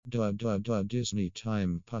Disney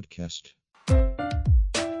Time Podcast.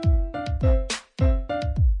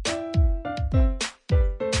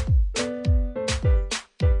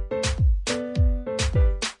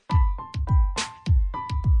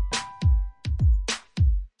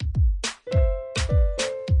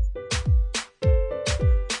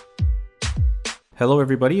 Hello,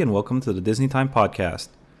 everybody, and welcome to the Disney Time Podcast.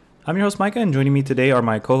 I'm your host, Micah, and joining me today are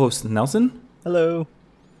my co-hosts, Nelson. Hello.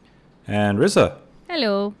 And Rissa.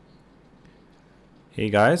 Hello. Hey,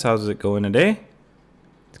 guys, how's it going today?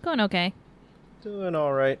 It's going okay. Doing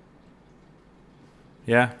all right.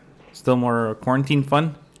 Yeah, still more quarantine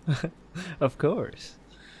fun? Of course.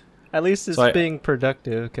 At least it's being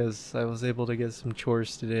productive because I was able to get some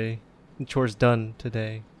chores done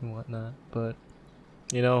today and whatnot. But,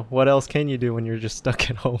 you know, what else can you do when you're just stuck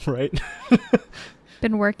at home, right?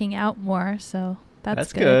 Been working out more, so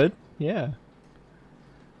that's good. Yeah.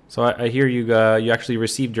 So I hear you actually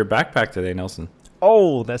received your backpack today, Nelson.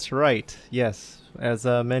 Oh, that's right. Yes. As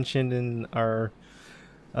mentioned in our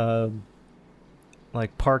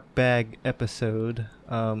park bag episode,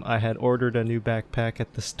 I had ordered a new backpack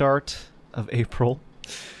at the start of April,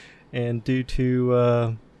 and due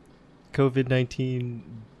to COVID-19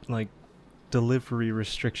 delivery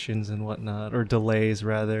restrictions and whatnot, or delays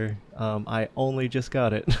rather, I only just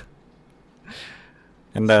got it.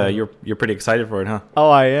 And you're pretty excited for it, huh? Oh,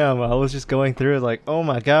 I am. I was just going through it like, oh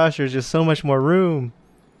my gosh, there's just so much more room.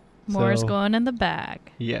 More's going in the bag.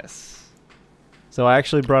 Yes. So I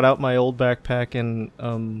actually brought out my old backpack, and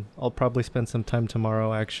I'll probably spend some time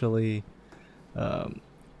tomorrow actually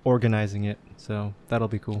organizing it. So that'll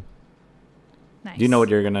be cool. Nice. Do you know what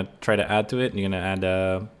you're going to try to add to it? You're going to add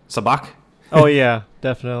sabak? Oh, yeah,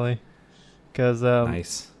 definitely. Because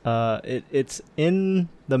nice. It's in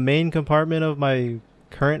the main compartment of my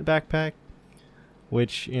current backpack,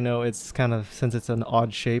 which, you know, it's kind of, since it's an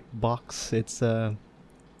odd shaped box, it's a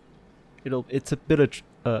bit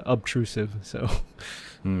obtrusive. So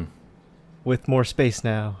with more space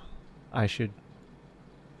now,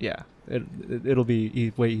 it'll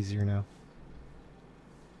be way easier now.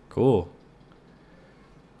 Cool.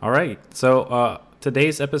 All right. So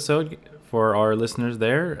today's episode, for our listeners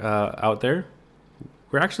out there,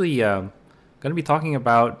 we're actually going to be talking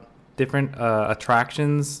about different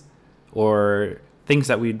attractions or things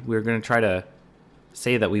that we're going to try to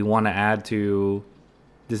say that we want to add to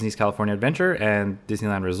Disney's California Adventure and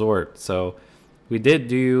Disneyland Resort. So we did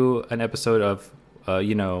do an episode of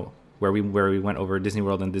where we went over Disney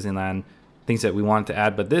World and Disneyland, things that we wanted to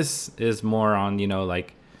add, but this is more on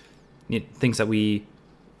things that we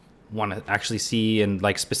want to actually see, and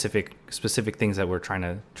specific things that we're trying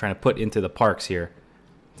to put into the parks here.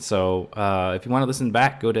 So if you want to listen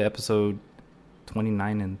back, go to episode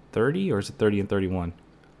 29 and 30, or is it 30 and 31?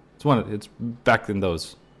 It's back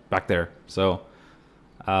there. So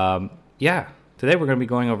today we're going to be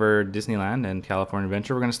going over Disneyland and California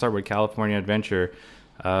Adventure. We're going to start with California Adventure.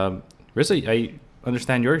 Rissa, I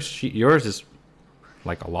understand yours is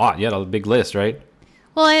like a lot. You had a big list, right?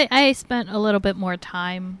 Well, I spent a little bit more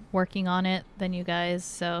time working on it than you guys,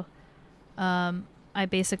 so I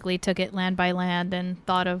basically took it land by land and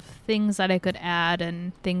thought of things that I could add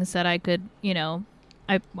and things that I could,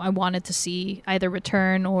 I wanted to see either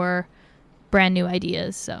return or brand new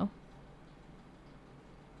ideas, so.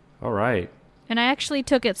 All right. And I actually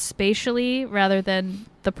took it spatially rather than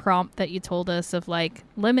the prompt that you told us of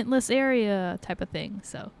limitless area type of thing,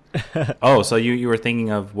 so. Oh, so you were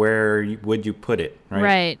thinking of where would you put it, right?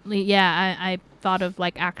 Right. Yeah, I thought of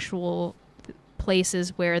actual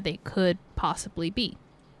places where they could possibly be.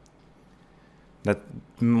 That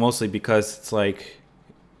mostly because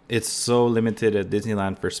it's so limited at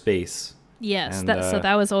Disneyland for space. Yes, and, so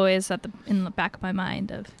that was always in the back of my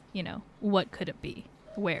mind of, what could it be?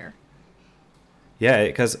 Where? Yeah,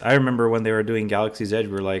 because I remember when they were doing Galaxy's Edge,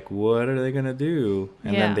 we were like, what are they going to do?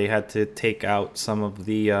 And then they had to take out some of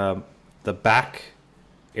the back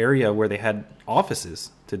area where they had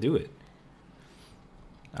offices to do it.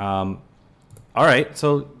 All right,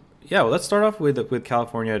 so let's start off with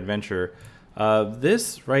California Adventure.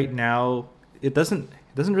 This right now, it doesn't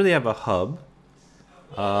really have a hub.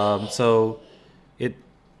 So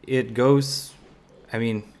it goes, I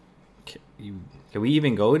mean, can we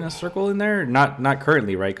even go in a circle in there? Not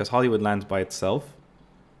currently, right? Because Hollywoodland's by itself.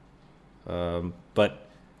 But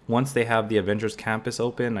once they have the Avengers Campus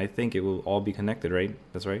open, I think it will all be connected, right?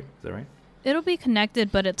 That's right. Is that right? It'll be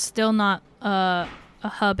connected, but it's still not a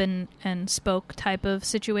hub and spoke type of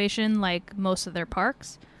situation like most of their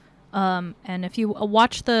parks. And if you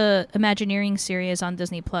watch the Imagineering series on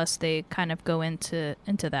Disney Plus, they kind of go into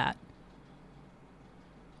that.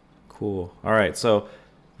 Cool. All right. So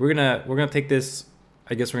we're gonna take this.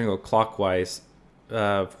 I guess we're gonna go clockwise.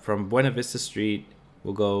 From Buena Vista Street,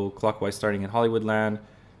 we'll go clockwise, starting at Hollywoodland,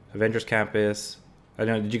 Avengers Campus. I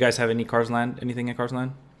don't know. Did you guys have any Anything at Cars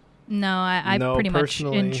Land? No, I No, pretty much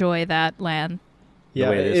personally- enjoy that land. Yeah,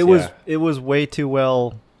 way it is, it was way too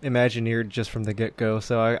well imagineered just from the get go,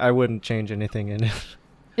 so I wouldn't change anything in it.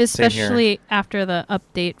 Especially after the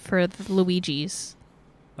update for the Luigi's.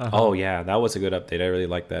 Oh yeah, that was a good update. I really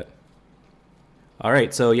like that. All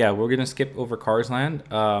right, so yeah, we're gonna skip over Cars Land,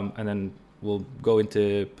 and then we'll go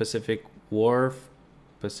into Pacific Wharf,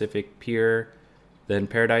 Pacific Pier, then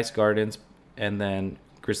Paradise Gardens, and then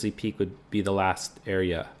Grizzly Peak would be the last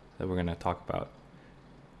area that we're gonna talk about.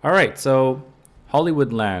 All right, so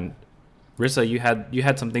Hollywoodland, Rissa, you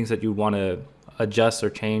had some things that you want to adjust or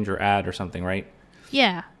change or add or something, right?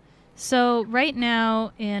 Yeah. So right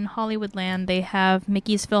now in Hollywoodland, they have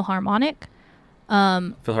Mickey's Philharmonic.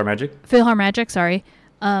 Philharmagic, sorry.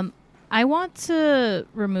 I want to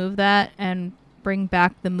remove that and bring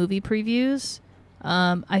back the movie previews.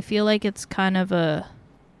 I feel like it's kind of I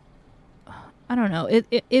don't know.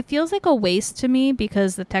 It feels like a waste to me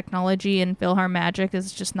because the technology in Philharmagic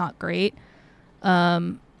is just not great.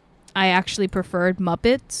 I actually preferred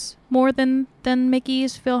Muppets more than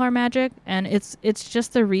Mickey's Philharmagic, and it's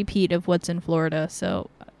just a repeat of what's in Florida, so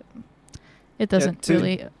it doesn't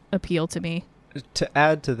really appeal to me. To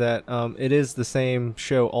add to that, it is the same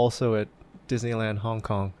show also at Disneyland Hong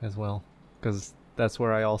Kong as well, because that's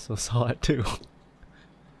where I also saw it too.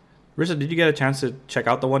 Rissa, did you get a chance to check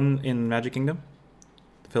out the one in Magic Kingdom?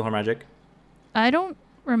 Philharmagic? I don't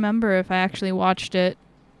remember if I actually watched it.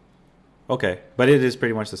 Okay, but it is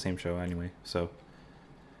pretty much the same show anyway, so.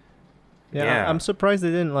 Yeah, I'm surprised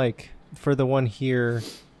they didn't, for the one here,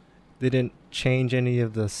 they didn't change any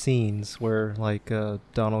of the scenes where,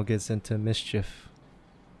 Donald gets into mischief.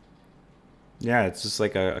 Yeah, it's just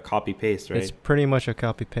like a copy-paste, right? It's pretty much a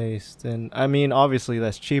copy-paste. And, I mean, obviously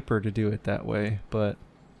that's cheaper to do it that way, but,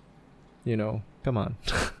 come on.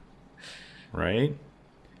 Right?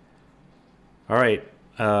 All right.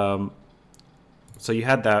 So you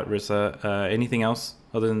had that, Rissa. Anything else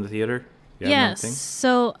other than the theater? Yes.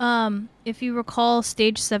 So, if you recall,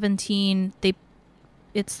 Stage 17,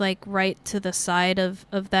 it's right to the side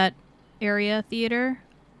of that area theater.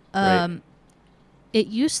 Right. It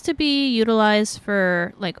used to be utilized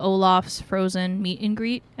for Olaf's Frozen meet and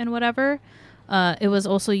greet and whatever. It was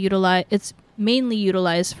also utilized. It's mainly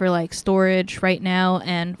utilized for storage right now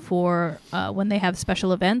and for when they have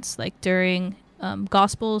special events, during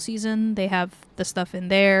gospel season, they have the stuff in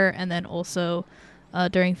there, and then also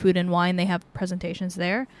during food and wine, they have presentations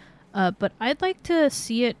there. But I'd like to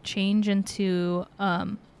see it change into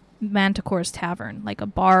Manticore's Tavern, like a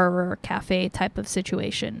bar or a cafe type of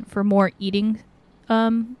situation for more eating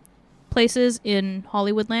places in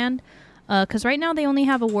Hollywoodland. Because right now they only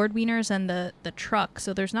have award wieners and the truck,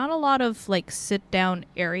 so there's not a lot of sit down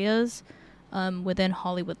areas within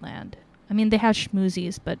Hollywoodland. I mean, they have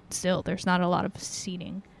schmoozies, but still, there's not a lot of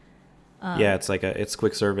seating. Yeah, it's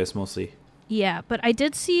quick service mostly. Yeah, but I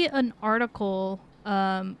did see an article.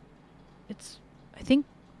 I think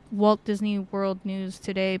Walt Disney World News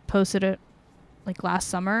Today posted it last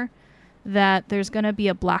summer that there's going to be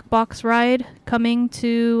a black box ride coming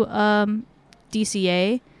to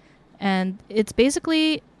DCA, and it's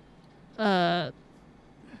basically they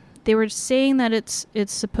were saying that it's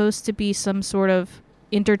supposed to be some sort of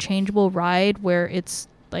interchangeable ride where it's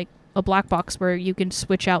a black box where you can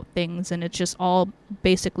switch out things, and it's just all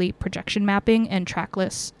basically projection mapping and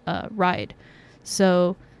trackless ride.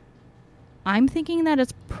 So I'm thinking that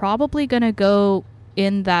it's probably going to go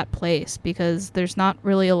in that place because there's not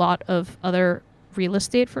really a lot of other real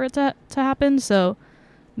estate for it to happen, so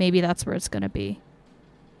maybe that's where it's going to be.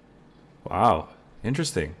 Wow,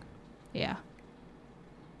 interesting. Yeah.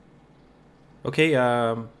 Okay,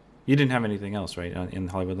 you didn't have anything else, right, in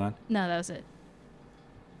Hollywoodland? No, that was it.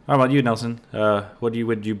 How about you, Nelson? What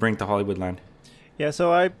would you bring to Hollywoodland? Yeah,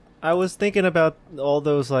 so I was thinking about all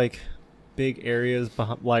those big areas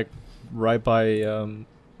right by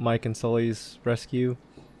Mike and Sully's rescue,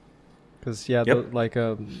 because Yep.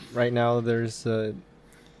 right now there's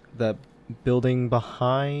that building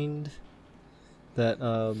behind that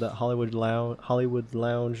Hollywood Lounge,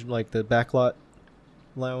 the backlot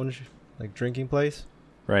lounge, drinking place.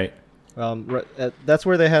 Right. That's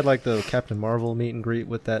where they had the Captain Marvel meet and greet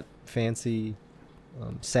with that fancy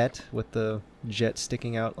set with the jet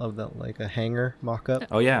sticking out of the a hangar mock-up.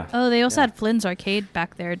 Oh yeah. Oh, they also had Flynn's Arcade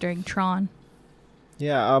back there during Tron.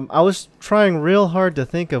 Yeah, I was trying real hard to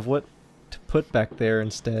think of what to put back there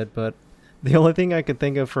instead, but the only thing I could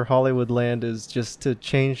think of for Hollywoodland is just to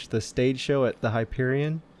change the stage show at the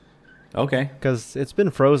Hyperion Okay. because it's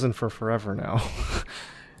been frozen for forever now.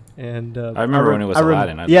 And I remember when it was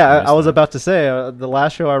Aladdin. I I was that. about to say the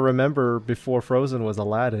last show I remember before Frozen was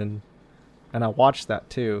Aladdin, and I watched that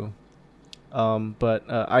too. But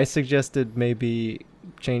I suggested maybe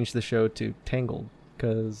change the show to Tangled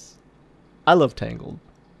because I love Tangled,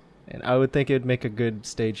 and I would think it'd make a good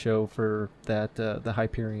stage show for that the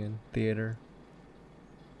Hyperion Theater.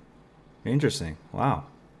 Interesting. Wow.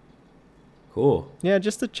 Cool. Yeah,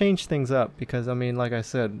 just to change things up because I mean, like I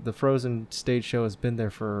said, the Frozen stage show has been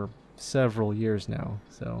there for several years now,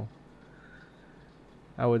 so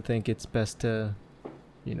I would think it's best to,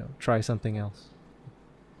 try something else.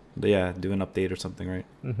 Yeah, do an update or something, right?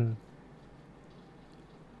 Mm-hmm.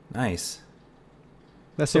 Nice.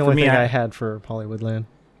 That's So the for only me, thing I- I had for Hollywoodland.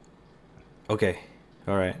 Okay.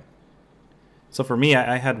 All right. So for me,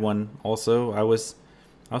 I had one also. I was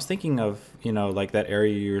thinking of, like that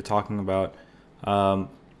area you were talking about. I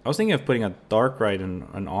was thinking of putting a dark ride and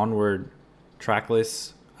an onward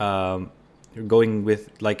trackless, going with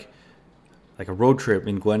like a road trip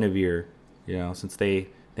in Guinevere, since they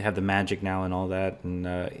have the magic now and all that,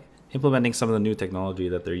 and implementing some of the new technology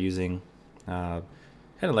that they're using, kind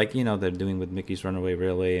of like they're doing with Mickey's Runaway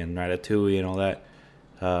Railway and Ratatouille and all that,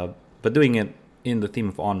 but doing it in the theme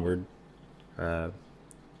of Onward,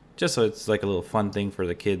 just so it's like a little fun thing for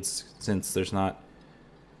the kids, since it's not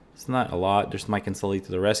a lot. There's Mike and Sully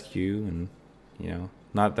to the rescue, and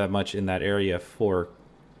not that much in that area for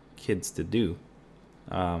kids to do.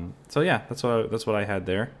 So yeah, that's what I had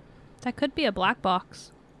there. That could be a black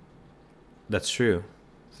box. That's true.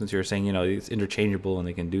 Since you were saying, it's interchangeable and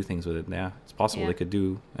they can do things with it. Yeah, it's possible Yeah. they could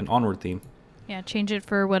do an Onward theme. Yeah, change it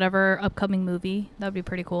for whatever upcoming movie. That would be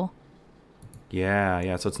pretty cool.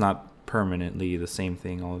 Yeah. So it's not permanently the same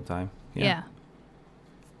thing all the time. Yeah.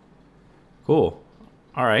 Cool.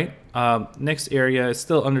 All right. Next area is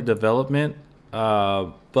still under development,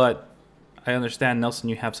 but I understand, Nelson,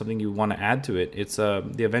 you have something you want to add to it. It's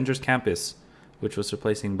the Avengers Campus, which was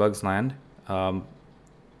replacing Bugs Land.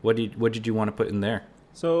 What did you want to put in there?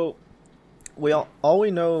 So, all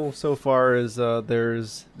we know so far is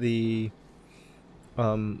there's the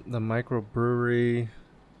microbrewery.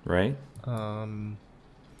 Right.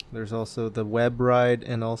 There's also the web ride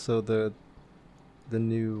and also the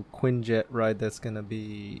new Quinjet ride that's gonna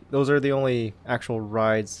be. Those are the only actual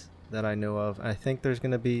rides that I know of. I think there's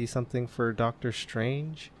gonna be something for Doctor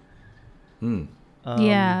Strange.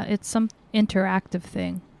 Yeah, it's some interactive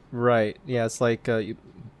thing. Right. Yeah, it's like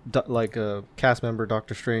like a cast member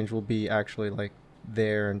Doctor Strange will be actually like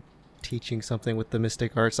there and teaching something with the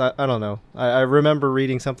mystic arts. I don't know. I remember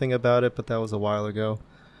reading something about it, but that was a while ago.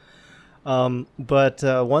 But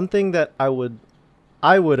one thing that I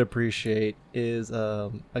would appreciate is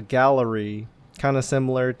a gallery kind of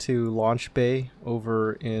similar to Launch Bay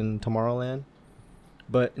over in Tomorrowland,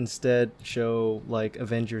 but instead show like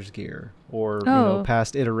Avengers gear or Oh.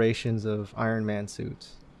 past iterations of Iron Man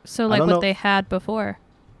suits. So I like don't what know- they had before.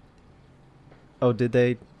 Oh, did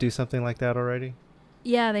they do something like that already?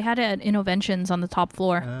 Yeah, they had it at Innoventions on the top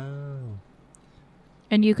floor. Oh.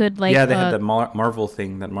 And you could like yeah, they had that Marvel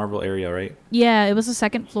thing, that Marvel area, right? Yeah, it was the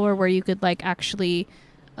second floor where you could like actually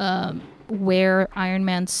wear Iron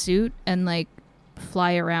Man's suit and like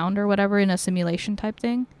fly around or whatever in a simulation type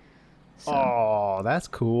thing. So, Oh, that's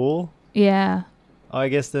cool. yeah. Oh, I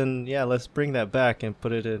guess then, yeah, let's bring that back and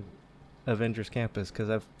put it in Avengers Campus because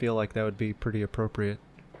I feel like that would be pretty appropriate.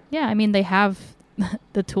 Yeah, I mean they have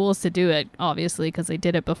the tools to do it obviously because they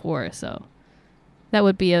did it before, so that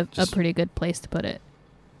would be a Just- pretty good place to put it.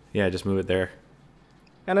 Yeah, just move it there.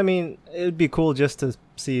 And I mean, it'd be cool just to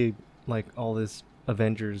see like all this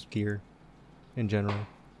Avengers gear in general.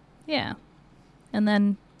 Yeah. And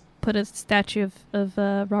then put a statue of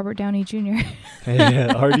Robert Downey Jr. Hey,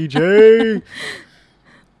 RDJ!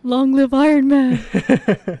 Long live Iron Man.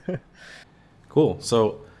 Cool.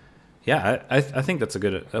 So, yeah, I think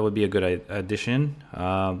that would be a good addition.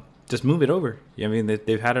 Just move it over. I mean,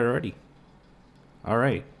 they've had it already. All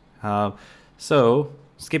right. So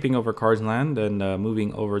skipping over Cars Land and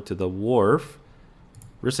moving over to the wharf.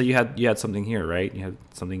 Rissa, you had something here, right? You had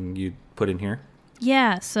something you put in here.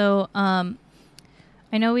 Yeah, so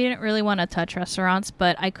I know we didn't really want to touch restaurants,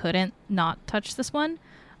 but I couldn't not touch this one.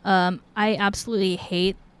 I absolutely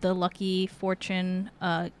hate the Lucky Fortune,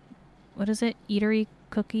 what is it? Eatery,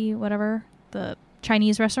 cookie, whatever, the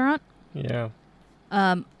Chinese restaurant. Yeah.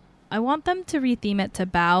 I want them to retheme it to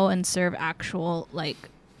Bao and serve actual, like,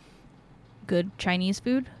 good Chinese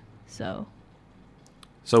food. So,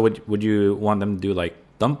 So would you want them to do like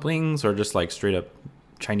dumplings or just like straight up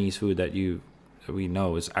Chinese food that we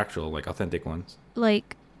know is actual, like authentic ones?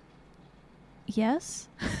 like, yes.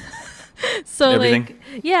 So Everything.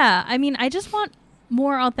 like, yeah, I mean, I just want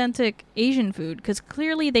more authentic Asian food because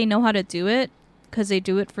clearly they know how to do it because they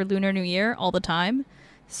do it for Lunar New Year all the time.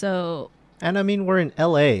 So And I mean, we're in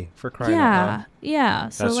LA for crying out yeah, loud. yeah.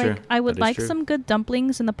 So That's like, true. I would That is like true. some good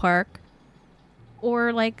dumplings in the park,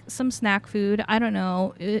 or like some snack food. I don't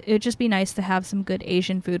know. It'd just be nice to have some good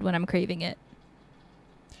Asian food when I'm craving it.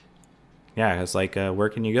 Yeah, it's like, where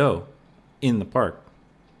can you go? In the park.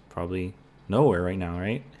 Probably nowhere right now,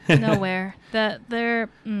 right? Nowhere.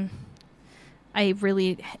 I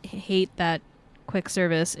really hate that quick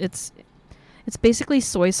service. It's basically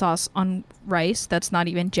soy sauce on rice that's not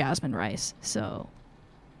even jasmine rice. So,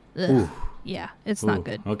 ugh. Ooh. Yeah, it's Ooh, not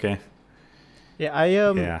good. Okay. Yeah, I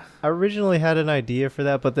Yeah. I originally had an idea for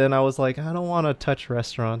that, but then I was like, I don't want to touch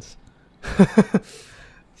restaurants,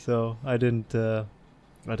 so I didn't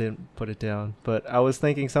put it down. But I was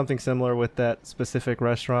thinking something similar with that specific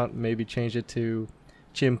restaurant. Maybe change it to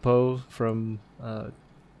Chimpo from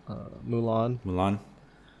Mulan. Mulan.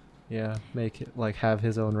 Yeah, make it like have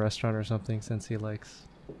his own restaurant or something since he likes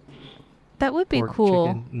That would be pork cool.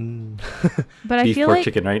 chicken. Mm. But I Beef, feel pork, like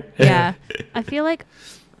chicken, right? yeah, I feel like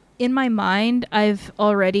in my mind I've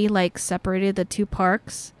already like separated the two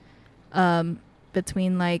parks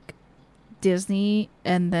between like Disney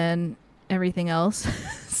and then everything else.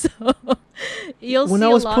 So you'll When see I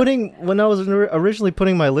was a lot. originally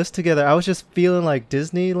putting my list together, I was just feeling like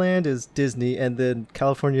Disneyland is Disney and then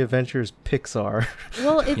California Adventure is Pixar.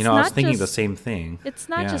 Well, it's You know, I was not thinking just the same thing. it's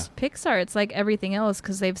not Yeah. just Pixar. It's like everything else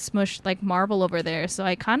because they've smushed like Marvel over there. So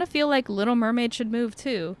I kind of feel like Little Mermaid should move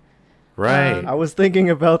too. Right. I was thinking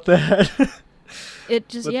about that. It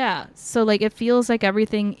just But- yeah. So like it feels like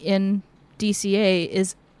everything in DCA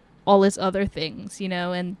is all its other things, you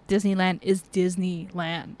know, and Disneyland is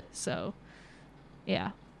Disneyland. So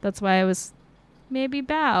yeah, that's why I was maybe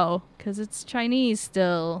Bao because it's Chinese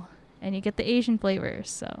still, and you get the Asian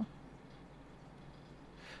flavors. So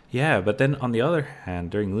Yeah, but then on the other hand,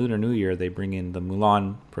 during Lunar New Year, they bring in the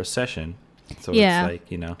Mulan procession. So Yeah. it's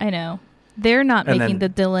like, you know. I know they're not And making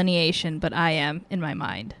then- the delineation, but I am in my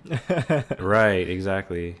mind. Right,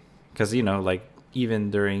 exactly. Because, you know, like,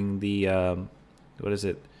 even during the, what is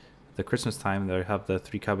it? The Christmas time, they have the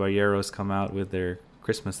Three Caballeros come out with their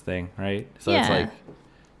Christmas thing, right? So it's Yeah. like,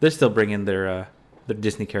 they're still bringing their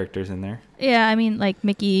Disney characters in there. Yeah, I mean, like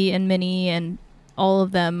Mickey and Minnie and all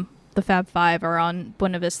of them, the Fab Five are on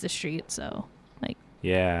Buena Vista Street. So, like,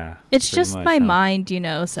 Yeah. it's pretty just much, my huh? mind, you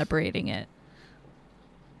know, separating it.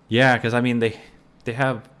 Yeah, because, I mean, they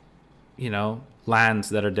have, you know, lands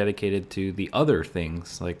that are dedicated to the other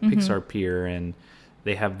things, like Mhm. Pixar Pier, and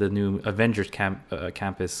they have the new Avengers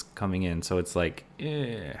campus coming in. So it's like,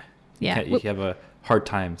 Yeah, you have a hard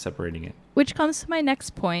time separating it. which comes to my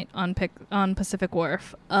next point on Pacific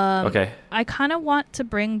Wharf. Okay. I kind of want to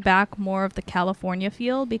bring back more of the California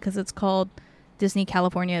feel because it's called Disney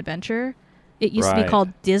California Adventure. It used to be Right.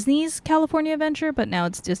 called Disney's California Adventure, but now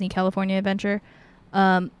it's Disney California Adventure.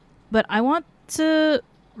 But I want to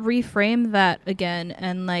reframe that again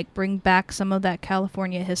and like bring back some of that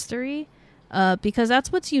California history because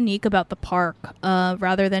that's what's unique about the park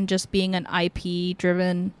rather than just being an IP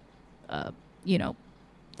driven, you know,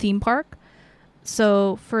 theme park.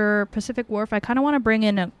 So for Pacific Wharf, I kind of want to bring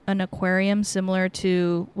in an aquarium similar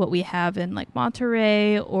to what we have in like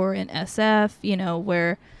Monterey or in SF, you know,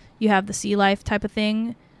 where you have the sea life type of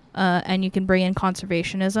thing, and you can bring in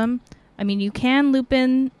conservationism. I mean, you can loop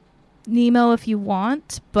in Nemo if you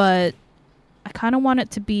want, but I kind of want it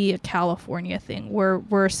to be a California thing where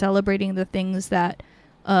we're celebrating the things that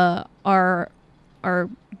our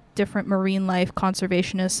different marine life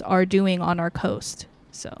conservationists are doing on our coast.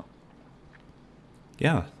 So.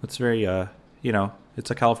 Yeah, that's very, you know, it's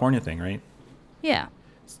a California thing, right? Yeah.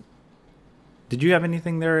 Did you have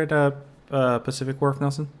anything there at Pacific Wharf,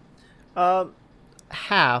 Nelson?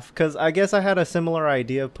 Half, because I guess I had a similar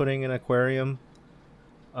idea of putting an aquarium.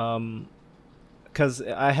 Because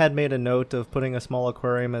I had made a note of putting a small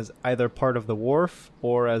aquarium as either part of the wharf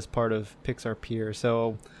or as part of Pixar Pier.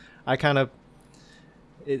 So I kind of,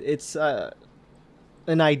 it's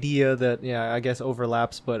an idea that, yeah, I guess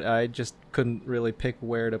overlaps, but I just couldn't really pick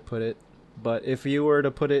where to put it. But if you were to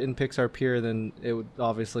put it in Pixar Pier, then it would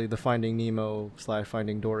obviously the Finding Nemo /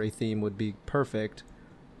 Finding Dory theme would be perfect.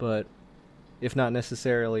 But if not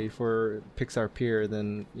necessarily for Pixar Pier,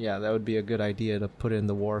 then yeah, that would be a good idea to put in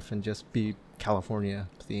the wharf and just be California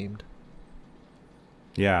themed.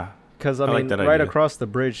 Yeah. Because I I like mean, that right idea. across the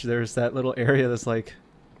bridge, there's that little area that's like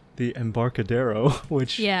the Embarcadero,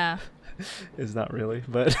 which Yeah. is not really,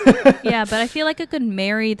 but Yeah, but I feel like it could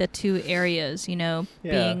marry the two areas, you know,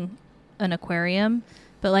 Yeah. being an aquarium.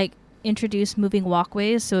 But like introduce moving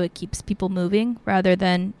walkways so it keeps people moving rather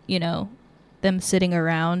than, them sitting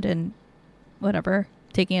around and whatever,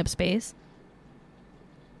 taking up space.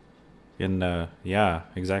 And yeah,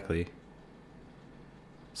 exactly.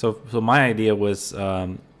 So my idea was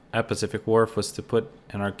at Pacific Wharf was to put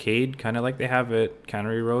an arcade, kind of like they have at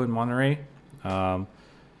Cannery Row in Monterey,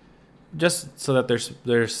 just so that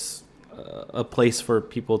there's a place for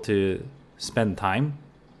people to spend time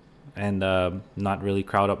and not really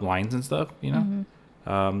crowd up lines and stuff.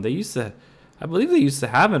 They used to, I believe they used to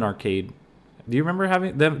have an arcade. Do you remember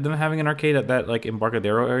having them having an arcade at that like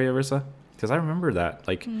Embarcadero area, Rissa? Because I remember that.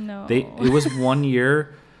 Like No. it was one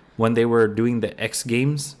year when they were doing the X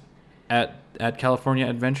Games at California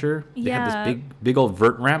Adventure. They had this big old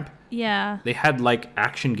vert ramp. Yeah. They had like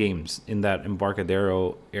action games in that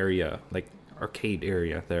Embarcadero area, like arcade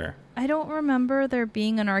area there. I don't remember there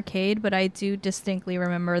being an arcade, but I do distinctly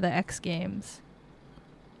remember the X Games.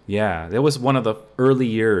 Yeah, that was one of the early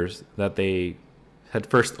years that they had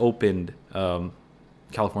first opened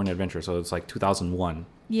California Adventure, so it's like 2001.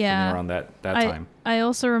 Yeah. Something around that time. I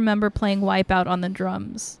also remember playing Wipeout on the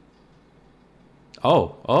drums.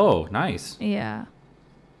 Oh, nice. Yeah.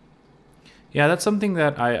 Yeah, that's something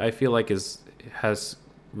that I feel like has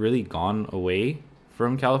really gone away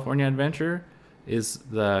from California Adventure is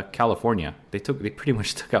the California. They pretty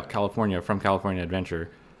much took out California from California Adventure.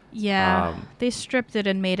 Yeah. They stripped it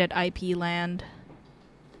and made it IP land.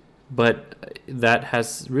 But that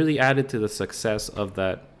has really added to the success of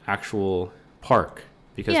that actual park.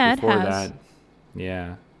 Because before that,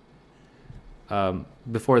 yeah.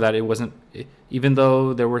 Before that, it wasn't, even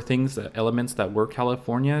though there were elements that were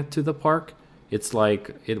California to the park, it's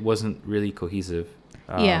like it wasn't really cohesive.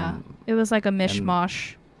 Yeah. It was like a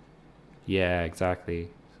mishmash. Yeah, exactly.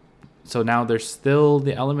 So now there's still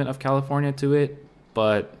the element of California to it,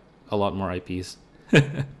 but a lot more IPs.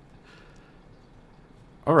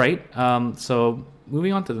 All right. So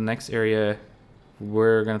moving on to the next area,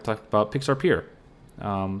 we're going to talk about Pixar Pier.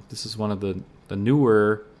 This is one of the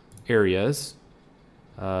newer areas.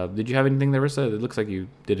 Did you have anything there, Rissa? It looks like you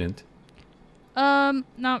didn't.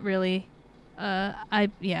 Not really.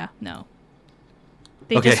 No.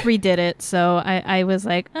 They just redid it, so I was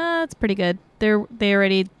like, it's pretty good. They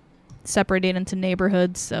already separated into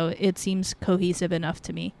neighborhoods, so it seems cohesive enough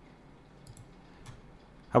to me.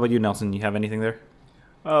 How about you, Nelson? You have anything there?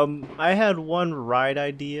 I had one ride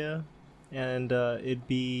idea, and it'd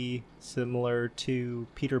be similar to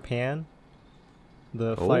Peter Pan,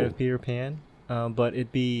 the Flight of Peter Pan, but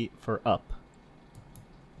it'd be for Up.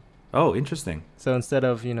 Oh, interesting. So instead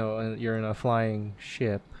of, you're in a flying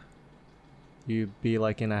ship, you'd be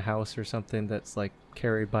like in a house or something that's like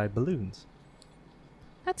carried by balloons.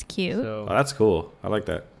 That's cute. So that's cool. I like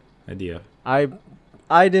that idea. I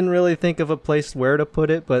didn't really think of a place where to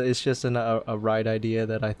put it, but it's just a ride idea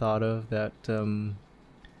that I thought of that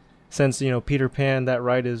since, Peter Pan, that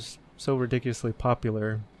ride is so ridiculously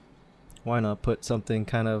popular, why not put something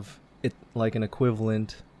kind of like an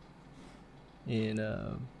equivalent in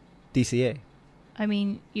DCA? I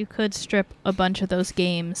mean, you could strip a bunch of those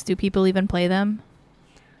games. Do people even play them?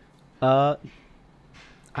 I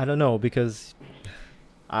don't know, because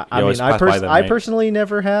I personally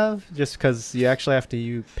never have, just because you actually have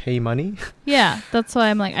to pay money. Yeah, that's why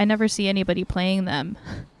I'm like, I never see anybody playing them.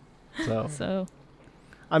 So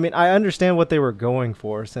I mean, I understand what they were going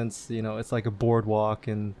for, since it's like a boardwalk,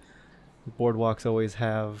 and boardwalks always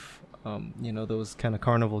have those kind of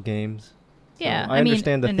carnival games. Yeah, so I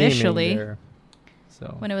understand the initially, theming there.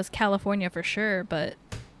 So when it was California for sure, but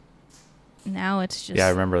now it's just... Yeah, I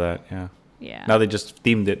remember that. Yeah. Yeah. Now they just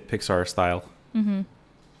themed it Pixar style. Mm-hmm.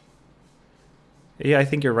 Yeah, I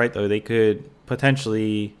think you're right, though. They could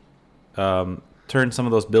potentially turn some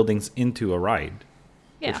of those buildings into a ride,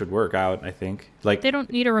 which would work out, I think. Like, they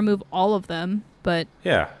don't need to remove all of them, but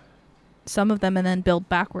some of them, and then build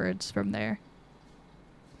backwards from there.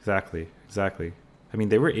 Exactly. I mean,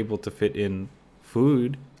 they were able to fit in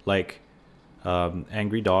food, like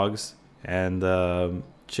Angry Dogs and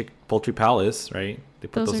Poultry Palace, right? They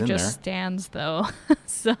put those in there. Those are just stands, though.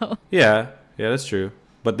 So yeah, that's true.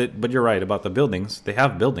 But you're right about the buildings. They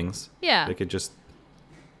have buildings. Yeah. They could just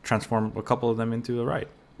transform a couple of them into a ride.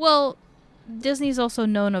 Well, Disney's also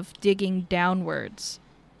known of digging downwards.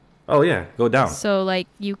 Oh, yeah. Go down. So, like,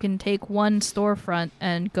 you can take one storefront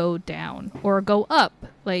and go down. Or go up,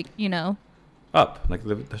 like, Up, like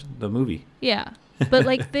the movie. Yeah. But,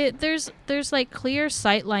 like, there's like, clear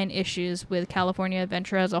sightline issues with California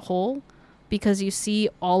Adventure as a whole. Because you see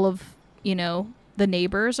all of, the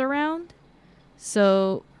neighbors around.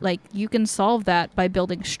 So, like, you can solve that by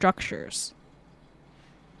building structures.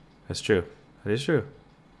 That's true. That is true.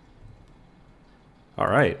 All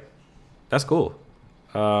right, that's cool.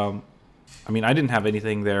 I mean, I didn't have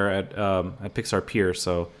anything there at Pixar Pier,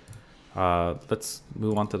 so let's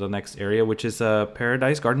move on to the next area, which is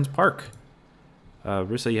Paradise Gardens Park.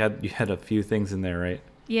 Rissa, you had a few things in there, right?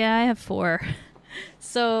 Yeah, I have 4.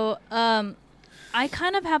 So, I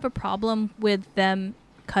kind of have a problem with them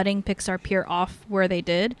cutting Pixar Pier off where they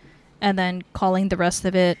did and then calling the rest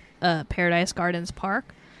of it Paradise Gardens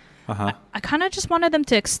Park. Uh-huh. I kind of just wanted them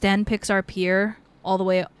to extend Pixar Pier all the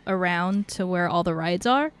way around to where all the rides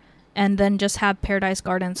are and then just have Paradise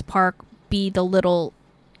Gardens Park be the little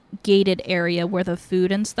gated area where the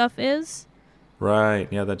food and stuff is. Right.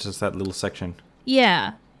 Yeah, that's just that little section.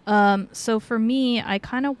 Yeah. So for me, I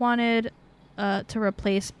kind of wanted to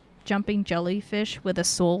replace Jumping Jellyfish with a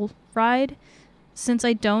Soul ride. Since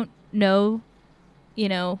I don't know,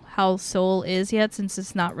 how Soul is yet since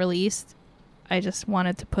it's not released, I just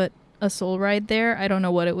wanted to put a Soul ride there. I don't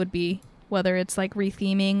know what it would be, whether it's like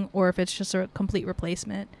retheming or if it's just a complete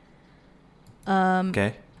replacement.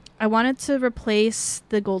 Okay. I wanted to replace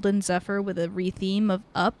the Golden Zephyr with a retheme of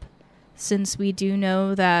Up, since we do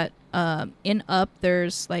know that in Up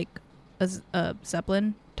there's like a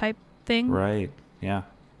Zeppelin type thing. Right. Yeah.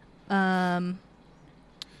 I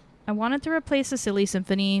wanted to replace the Silly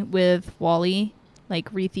Symphony with Wall-E,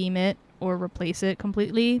 like retheme it or replace it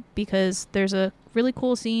completely, because there's a really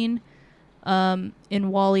cool scene in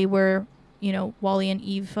Wall-E where, Wall-E and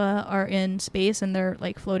Eva are in space and they're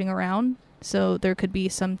like floating around. So there could be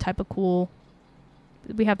some type of cool,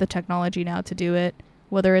 we have the technology now to do it,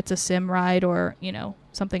 whether it's a sim ride or,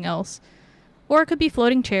 something else. Or it could be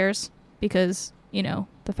floating chairs because,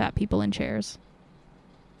 the fat people in chairs.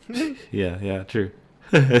 Yeah, true.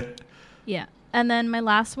 Yeah. And then my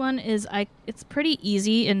last one is it's pretty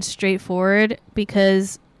easy and straightforward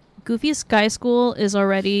because Goofy Sky School is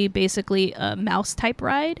already basically a mouse type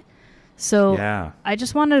ride. So yeah. I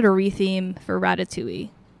just wanted a retheme for Ratatouille.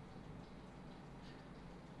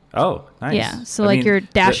 Oh, nice. Yeah. So you're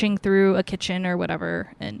dashing through a kitchen or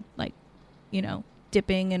whatever and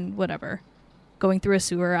dipping and whatever. Going through a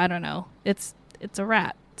sewer, I don't know. It's a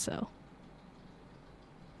rat, so.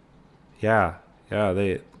 Yeah.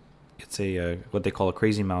 It's a what they call a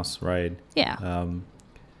Crazy Mouse ride. Yeah. Do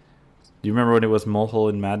you remember when it was Mulehole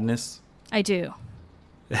in Madness? I do.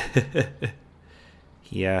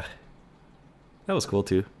 Yeah. That was cool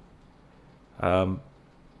too.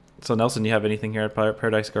 So Nelson, you have anything here at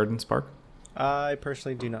Paradise Gardens Park? I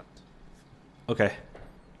personally do not. Okay.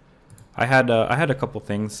 I had a couple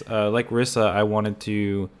things. Like Rissa, I wanted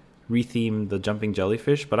to retheme the Jumping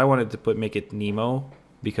Jellyfish, but I wanted to make it Nemo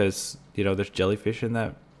because there's jellyfish in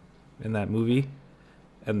that movie.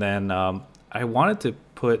 And then I wanted to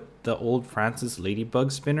put the old Francis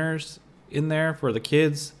Ladybug spinners in there for the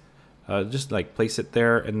kids. Just like place it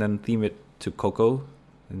there and then theme it to Coco,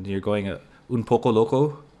 and you're going un poco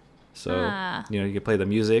loco. So you can play the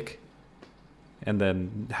music and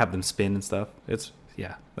then have them spin and stuff. That's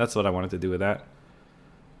what I wanted to do with that.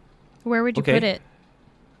 Where would you put it?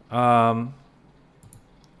 I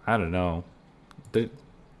don't know.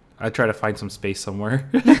 I try to find some space somewhere.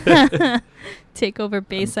 Take over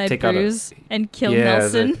Bayside Take out Brews and kill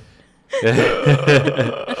Nelson.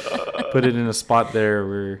 Put it in a spot there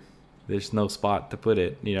where there's no spot to put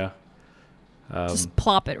it. Just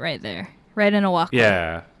plop it right there, right in a walkway.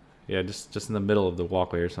 Yeah, just in the middle of the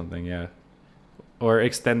walkway or something. Yeah, or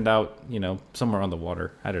extend out. Somewhere on the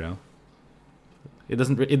water. I don't know. It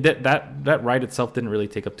doesn't. That ride itself didn't really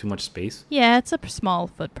take up too much space. Yeah, it's a small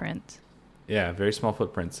footprint. Yeah, very small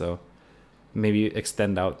footprint. So maybe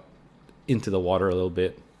extend out into the water a little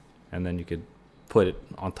bit, and then you could put it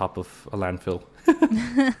on top of a landfill.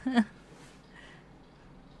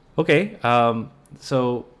 Okay.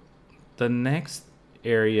 So the next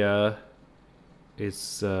area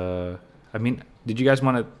is. Did you guys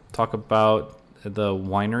want to talk about the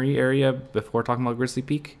winery area before talking about Grizzly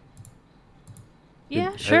Peak?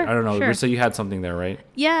 Yeah, sure. I don't know. Sure. So you had something there, right?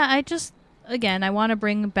 Yeah, I want to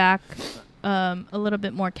bring back a little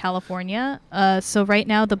bit more California. So right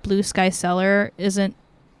now the Blue Sky Cellar isn't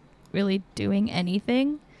really doing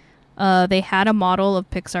anything. They had a model of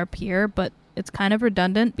Pixar Pier, but it's kind of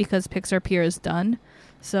redundant because Pixar Pier is done.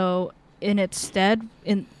 So in its stead,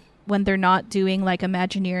 when they're not doing like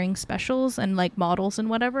Imagineering specials and like models and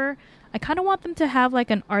whatever, I kind of want them to have like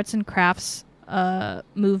an arts and crafts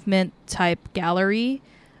movement type gallery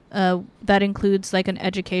that includes like an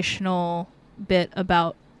educational bit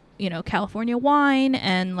about California wine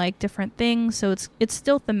and like different things. So it's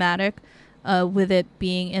still thematic with it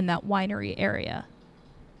being in that winery area.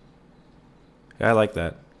 Yeah, I like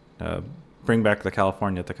that. bring back the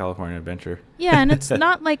California Adventure. Yeah, and it's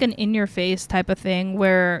not like an in-your-face type of thing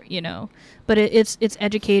where, but it's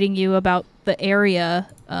educating you about the area.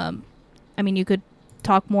 I mean, you could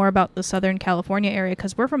talk more about the Southern California area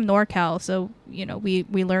because we're from NorCal, so, we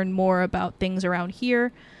learn more about things around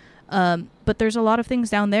here. But there's a lot of things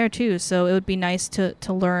down there, too, so it would be nice to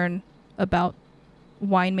learn about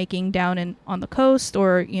winemaking down on the coast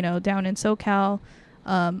or, down in SoCal,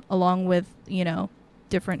 along with,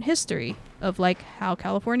 different history of like how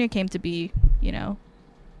California came to be,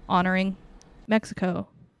 honoring Mexico.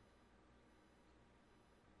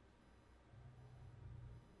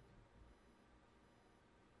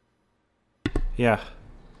 Yeah.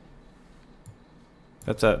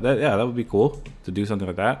 That would be cool to do something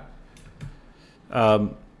like that.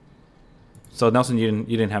 So Nelson, you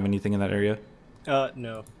didn't have anything in that area?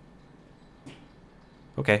 No.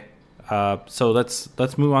 Okay. So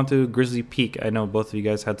let's move on to Grizzly Peak. I know both of you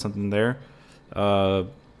guys had something there.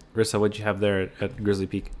 Rissa, what'd you have there at Grizzly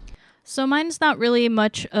Peak? So mine's not really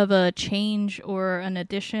much of a change or an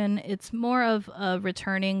addition. It's more of a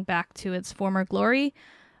returning back to its former glory.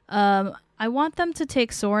 I want them to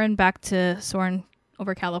take Soarin' back to Soarin'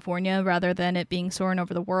 over California rather than it being Soarin'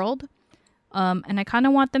 over the world. And I kind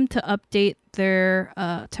of want them to update their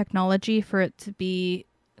technology for it to be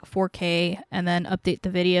 4K and then update the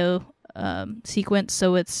video sequence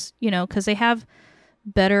so it's, because they have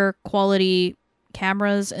better quality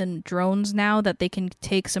cameras and drones now that they can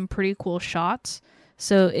take some pretty cool shots.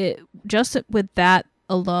 So it just with that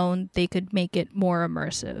alone, they could make it more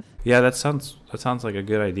immersive. Yeah, that sounds like a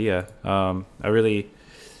good idea. I really,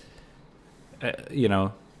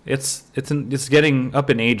 it's getting up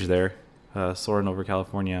in age there, Soarin' over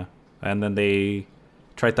California, and then they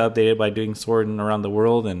tried to update it by doing Soarin' around the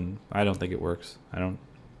world, and I don't think it works. I don't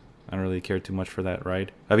really care too much for that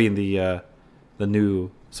ride. I mean the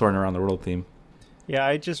new Soarin' around the world theme. Yeah,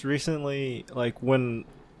 I just recently, like when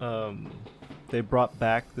they brought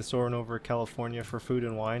back the Soarin' over California for Food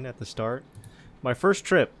and Wine at the start, my first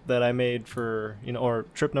trip that I made for, or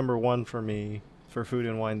trip number 1 for me for Food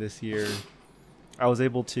and Wine this year, I was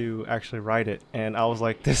able to actually ride it, and I was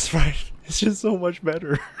like, this ride is just so much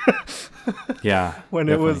better. Yeah. When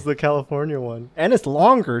definitely. It was the California one. And it's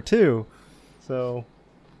longer, too. So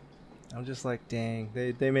I'm just like, dang,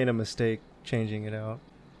 they made a mistake changing it out.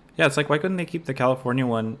 Yeah, it's like, why couldn't they keep the California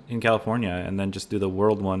one in California and then just do the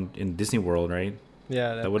world one in Disney World, right?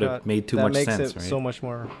 Yeah, that would have made too much sense, that makes it right? so much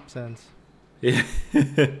more sense. Yeah.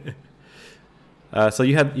 So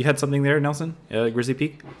you had something there, Nelson? Grizzly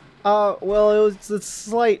Peak? Well, it was a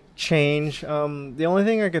slight change. The only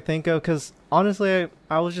thing I could think of, because honestly,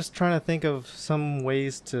 I was just trying to think of some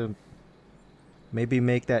ways to maybe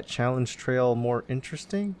make that challenge trail more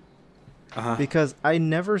interesting. Uh-huh. Because I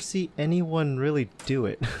never see anyone really do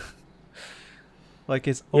it. Like,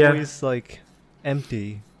 it's Yeah. always, like,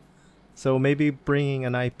 empty. So maybe bringing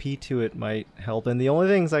an IP to it might help. And the only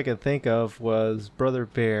things I could think of was Brother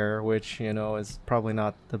Bear, which, is probably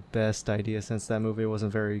not the best idea since that movie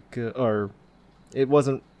wasn't very good, or it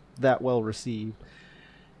wasn't that well received.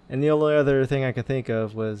 And the only other thing I could think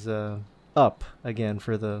of was Up, again,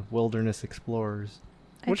 for the Wilderness Explorers.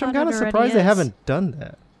 Which I'm kind of surprised they haven't done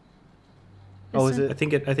that. Oh, is it? I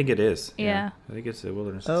think it is. Yeah. I think it's a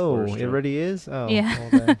Wilderness Oh, Explorers it show. already is? Oh, Yeah. well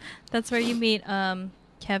then. That's where you meet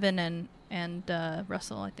Kevin and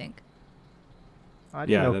Russell, I think. I Yeah,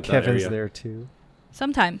 didn't know that Kevin's area. there too.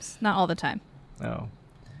 Sometimes, not all the time. Oh.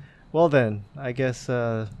 Well then, I guess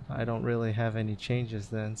I don't really have any changes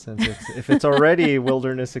then, since if it's already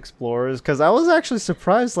Wilderness Explorers, because I was actually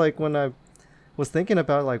surprised, like when I was thinking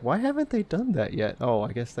about, like, why haven't they done that yet? Oh,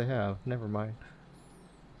 I guess they have. Never mind.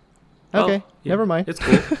 Well, Okay, yeah, never mind. It's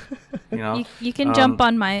cool. You know, You can jump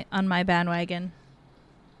on my bandwagon.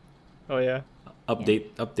 Oh yeah,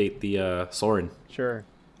 update the Soarin'. sure.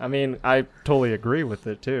 I mean, I totally agree with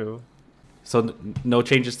it too. So no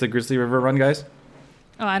changes to Grizzly River Run, guys?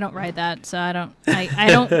 Oh, I don't ride that, so I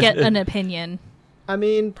don't get an opinion. I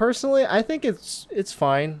mean, personally, I think it's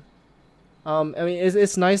fine. I mean,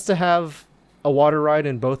 it's nice to have a water ride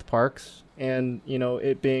in both parks, and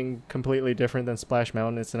it being completely different than Splash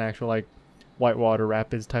Mountain. It's an actual like whitewater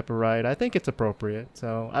rapids type of ride. I think it's appropriate,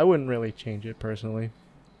 so I wouldn't really change it personally.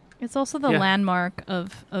 It's also the Yeah. landmark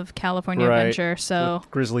of California Right. Adventure, so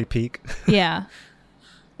With Grizzly Peak. yeah.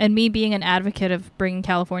 And me being an advocate of bringing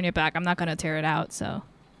California back, I'm not going to tear it out, so.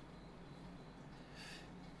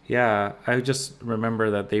 Yeah, I just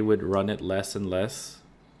remember that they would run it less and less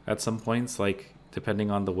at some points, like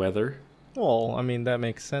depending on the weather. Well, I mean, that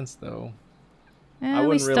makes sense though. We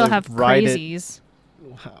wouldn't still really have ride it. crazies.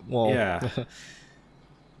 Well, Yeah.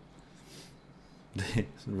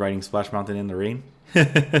 Riding Splash Mountain in the rain.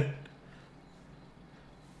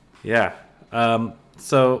 Yeah.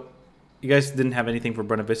 So you guys didn't have anything for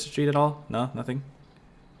Buena Vista Street at all? No, nothing.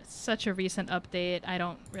 It's such a recent update. I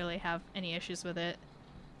don't really have any issues with it.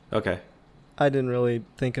 Okay. I didn't really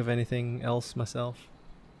think of anything else myself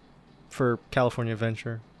for California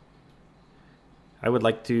Adventure. I would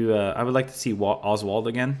like to see Oswald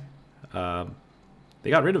again. They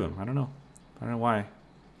got rid of him. I don't know why.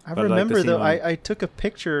 I But I'd like to remember see though, him. I took a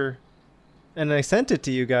picture and I sent it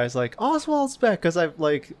to you guys like Oswald's back because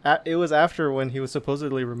it was after when he was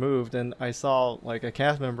supposedly removed and I saw like a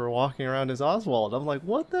cast member walking around as Oswald. I'm like,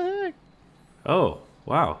 what the heck? Oh,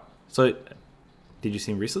 wow. So did you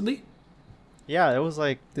see him recently? Yeah, it was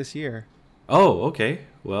like this year. Oh, okay.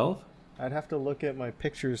 Well, I'd have to look at my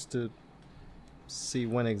pictures to see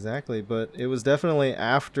when exactly, but it was definitely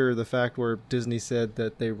after the fact where Disney said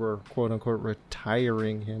that they were quote unquote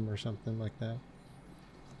retiring him or something like that.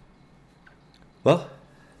 well,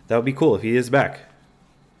 that would be cool if he is back.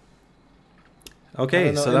 I Okay,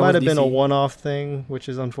 don't know, so it that might was have been a DC. one-off thing, which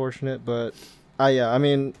is unfortunate, but I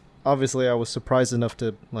mean, obviously I was surprised enough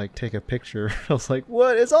to like take a picture. I was like,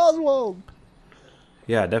 "What? It's Oswald!"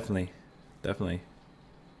 Yeah, definitely.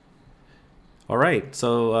 All right,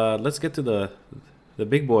 so let's get to the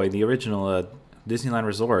big boy, the original Disneyland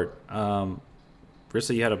Resort.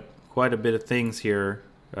 Rissa, you had quite a bit of things here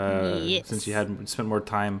Yes. since you had spent more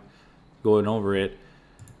time going over it.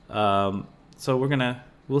 So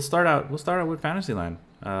we'll start out with Fantasyland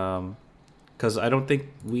because I don't think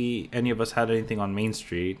any of us had anything on Main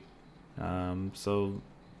Street. So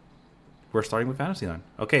we're starting with Fantasyland.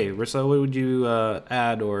 Okay, Rissa, what would you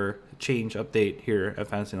add or change, update here at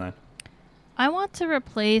Fantasyland? I want to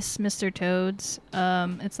replace Mr. Toad's.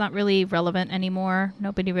 It's not really relevant anymore.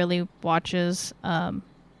 Nobody really watches. I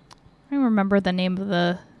don't remember the name of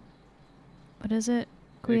the. What is it?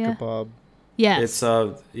 Kuya? Ichabod. Yes. It's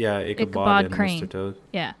Ichabod Ichabod and Crane. Mr. Toad.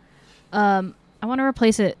 Yeah. I want to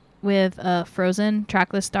replace it with a Frozen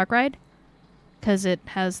trackless dark ride because it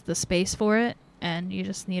has the space for it, and you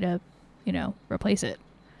just need to, replace it.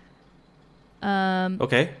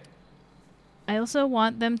 Okay. I also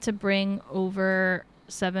want them to bring over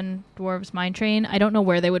Seven Dwarves Mine Train. I don't know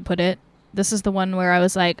where they would put it. This is the one where I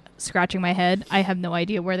was like scratching my head. I have no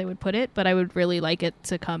idea where they would put it, but I would really like it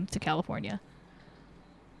to come to California.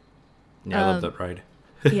 Yeah, I love that ride.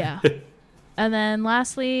 Yeah. And then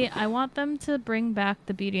lastly, I want them to bring back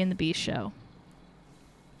the Beauty and the Beast show.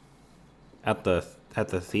 At the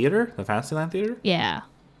theater, the Fantasyland theater. Yeah.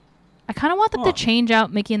 I kind of want them to change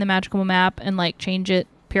out Mickey and the Magical Map and like change it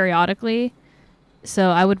periodically.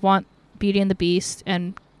 So I would want Beauty and the Beast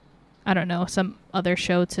and I don't know, some other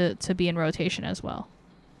show to be in rotation as well.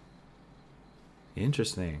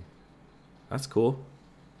 Interesting. That's cool.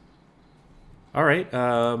 All right.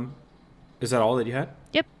 Is that all that you had?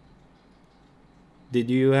 Yep. Did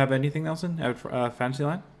you have anything else in at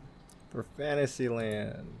Fantasyland? For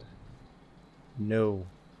Fantasyland, no.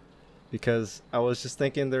 Because I was just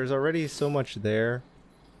thinking there's already so much there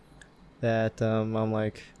that I'm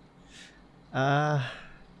like,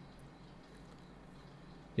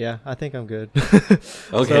 yeah, I think I'm good. Okay.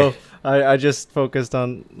 So I just focused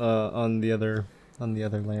on the other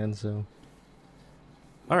land, so.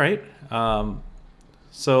 All right.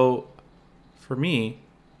 So for me,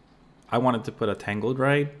 I wanted to put a Tangled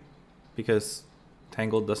ride because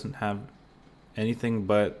Tangled doesn't have anything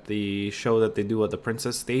but the show that they do at the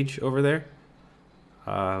Princess stage over there.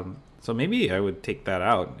 So maybe I would take that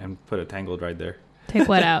out and put a Tangled ride there. Take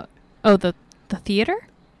what out? Oh, the theater?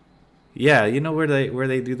 Yeah, you know where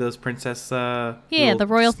they do those princess Yeah, little the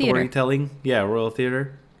Royal Theater. storytelling? Yeah, Royal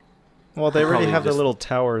Theater. Well, they already Probably have the just- little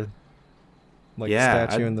tower, like Yeah,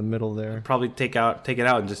 statue I'd- in the middle there. Probably take it out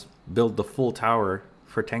and just build the full tower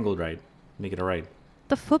for Tangled ride. Make it a ride.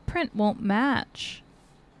 The footprint won't match.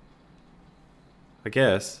 I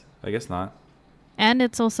guess not. And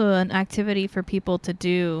it's also an activity for people to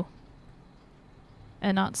do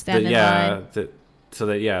and not stand in yeah, line. so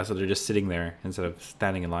they're just sitting there instead of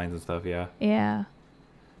standing in lines and stuff. Yeah. Yeah.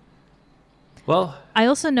 Well, I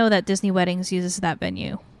also know that Disney Weddings uses that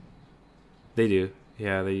venue. they do.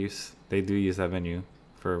 Yeah, they do use that venue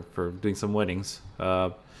for doing some weddings.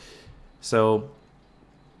 So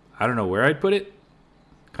I don't know where I'd put it.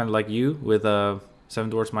 Kind of like you with Seven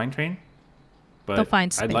Dwarfs Mine Train. But They'll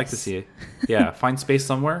find I'd like to space. see it. Yeah, find space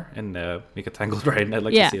somewhere and make a Tangled ride. I'd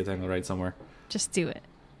like Yeah. to see a Tangled ride somewhere. Just do it.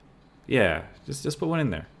 Yeah, just put one in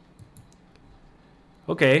there.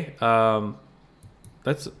 Okay,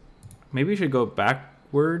 maybe we should go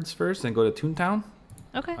backwards first and go to Toontown.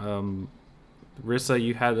 Okay. Rissa,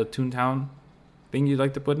 you had a Toontown thing you'd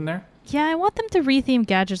like to put in there? Yeah, I want them to retheme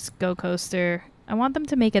Gadget's Go Coaster. I want them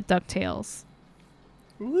to make it DuckTales.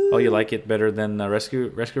 Oh, you like it better than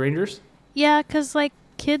Rescue Rangers? Yeah, because, like,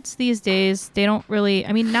 kids these days, they don't really...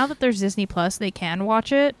 I mean, now that there's Disney Plus, they can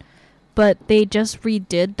watch it, but they just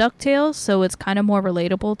redid DuckTales, so it's kind of more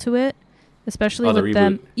relatable to it, especially with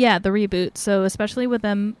them... Yeah, the reboot. So, especially with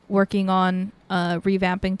them working on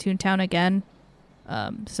revamping Toontown again.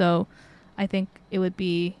 So, I think it would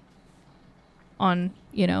be on,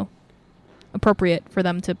 appropriate for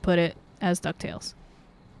them to put it as DuckTales.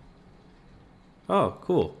 Oh,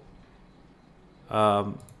 cool.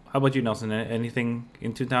 How about you, Nelson? Anything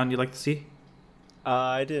in Toontown you'd like to see?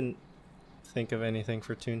 I didn't think of anything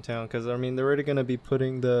for Toontown because, I mean, they're already going to be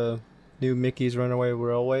putting the new Mickey's Runaway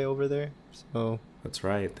Railway over there. So That's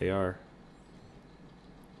right, they are.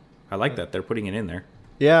 I like that. They're putting it in there.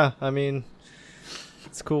 yeah, I mean,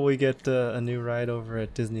 it's cool we get a new ride over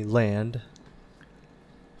at Disneyland.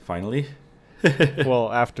 Finally.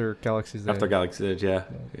 Well, after Galaxy's Edge. After Galaxy's Edge, yeah.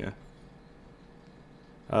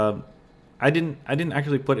 I didn't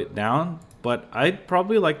actually put it down, but I'd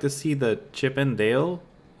probably like to see the Chip and Dale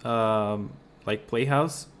like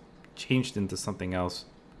Playhouse changed into something else.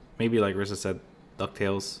 Maybe like Rissa said,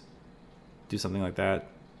 DuckTales. Do something like that.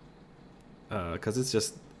 Because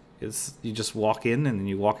it's you just walk in and then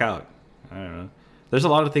you walk out. I don't know. There's a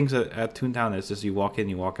lot of things at Toontown that's just you walk in,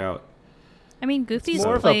 you walk out. I mean, Goofy's It's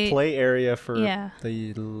more of a play area for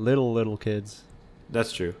the little kids.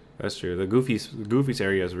 That's true. The Goofy's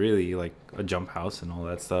area is really like a jump house and all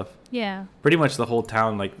that stuff. Yeah. Pretty much the whole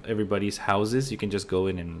town, like everybody's houses, you can just go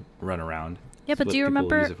in and run around. Yeah, but do you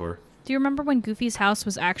remember when Goofy's house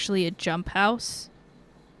was actually a jump house?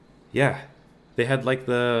 Yeah. They had like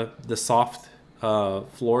the soft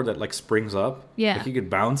floor that like springs up. Yeah. Like you could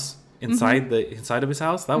bounce inside inside of his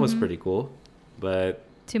house. That was pretty cool. But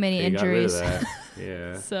too many they injuries. got rid of that.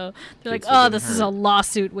 Yeah. So they're Kids like, are oh, getting this is a hurt.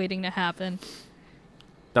 lawsuit waiting to happen.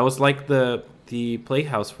 That was like the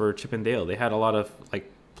playhouse for Chip and Dale. They had a lot of like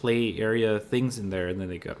play area things in there, and then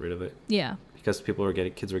they got rid of it Yeah. because kids were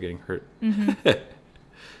getting hurt. Mm-hmm.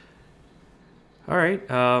 All right.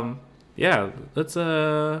 Yeah. Let's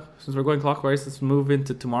since we're going clockwise, let's move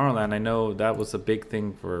into Tomorrowland. I know that was a big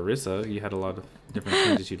thing for Arissa. You had a lot of different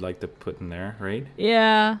changes you'd like to put in there, right?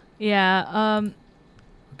 Yeah. Yeah.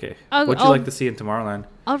 Okay. I'll- What'd you I'll- like to see in Tomorrowland?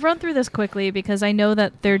 I'll run through this quickly because I know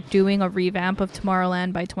that they're doing a revamp of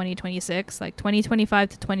Tomorrowland by 2026, like 2025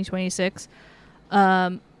 to 2026.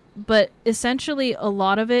 But essentially, a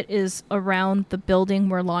lot of it is around the building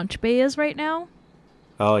where Launch Bay is right now.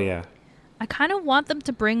 Oh yeah. I kind of want them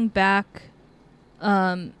to bring back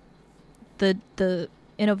the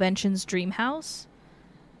Innoventions Dream House.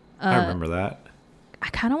 I remember that. I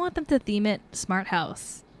kind of want them to theme it Smart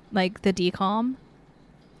House, like the DCOM,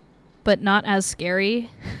 but not as scary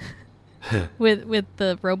with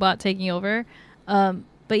the robot taking over.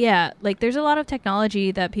 But yeah, like there's a lot of technology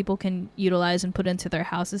that people can utilize and put into their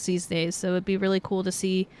houses these days. So it'd be really cool to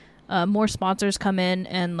see more sponsors come in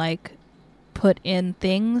and like put in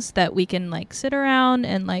things that we can like sit around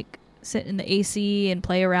and like sit in the AC and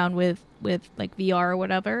play around with like VR or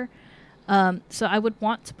whatever. So I would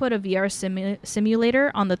want to put a VR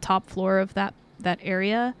simulator on the top floor of that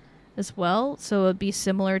area as well. So it would be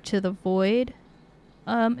similar to the Void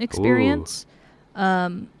experience.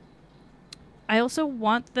 I also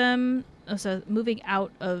want them moving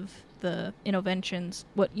out of the Innoventions,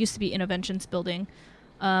 what used to be Innoventions building.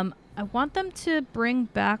 I want them to bring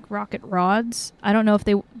back Rocket Rods. I don't know if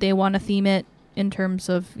they want to theme it in terms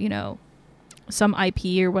of, some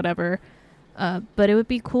IP or whatever. But it would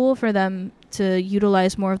be cool for them to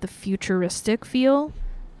utilize more of the futuristic feel.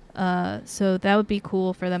 So that would be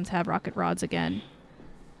cool for them to have Rocket Rods again.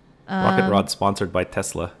 Rocket Rod sponsored by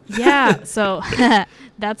Tesla. Yeah, so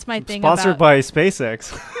that's my thing. Sponsored by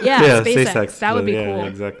SpaceX. Yeah, SpaceX. That would be cool. Yeah,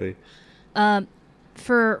 exactly.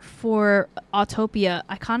 For Autopia,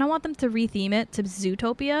 I kind of want them to retheme it to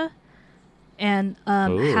Zootopia and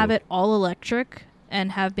have it all electric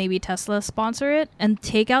and have maybe Tesla sponsor it and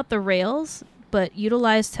take out the rails, but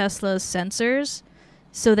utilize Tesla's sensors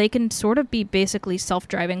so they can sort of be basically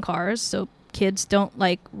self-driving cars so kids don't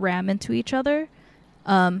like ram into each other.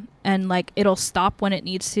 And like it'll stop when it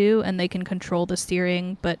needs to and they can control the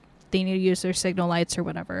steering, but they need to use their signal lights or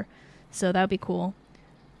whatever. So that would be cool.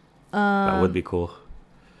 That would be cool.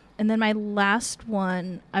 And then my last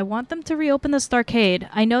one, I want them to reopen the Starcade.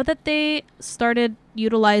 I know that they started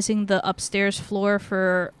utilizing the upstairs floor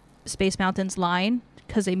for Space Mountain's line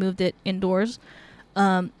because they moved it indoors.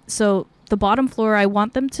 So the bottom floor, I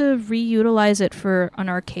want them to reutilize it for an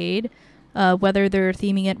arcade, whether they're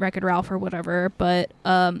theming it Wreck-It Ralph or whatever. But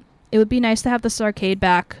it would be nice to have the Starcade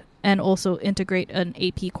back and also integrate an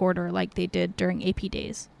AP corridor like they did during AP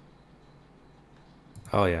days.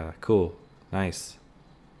 Oh yeah, cool, nice.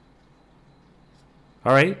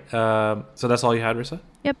 All right, so that's all you had, Rissa?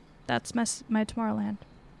 Yep, that's my Tomorrowland.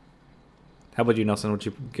 How about you, Nelson? What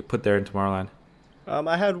you put there in Tomorrowland?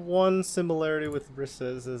 I had one similarity with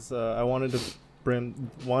Rissa's is I wanted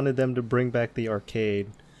them to bring back the arcade,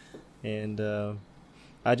 and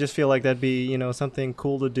I just feel like that'd be something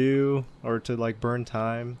cool to do or to like burn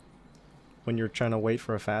time when you're trying to wait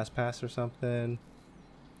for a fast pass or something.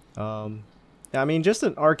 I mean, just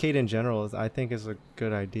an arcade in general I think is a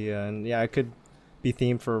good idea, and yeah, it could be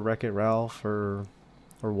themed for Wreck-It Ralph or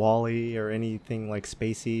Wall-E or anything like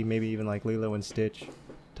spacey, maybe even like Lilo and Stitch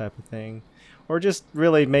type of thing, or just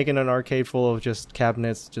really making an arcade full of just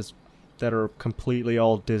cabinets just that are completely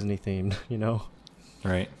all Disney themed.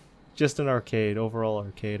 Right. Just an overall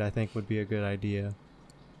arcade, I think would be a good idea.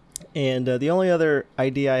 And the only other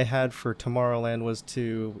idea I had for Tomorrowland was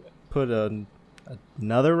to put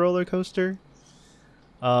another roller coaster.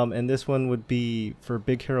 And this one would be for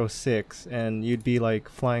Big Hero 6, and you'd be like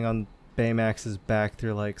flying on Baymax's back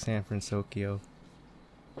through like San Francisco.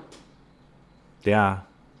 Yeah,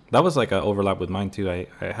 that was like an overlap with mine too. I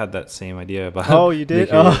had that same idea about. Oh, you did? Big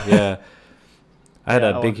Hero. Oh. Yeah, I had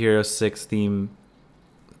Yeah, a Big Hero 6 theme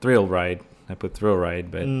thrill ride. I put thrill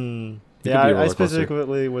ride, but yeah, I roller coaster.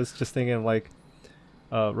 specifically was just thinking of like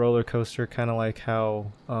roller coaster, kind of like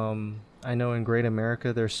how I know in Great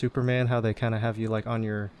America there's Superman, how they kind of have you like on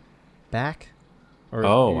your back, or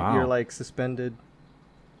wow. you're like suspended,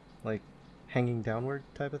 like hanging downward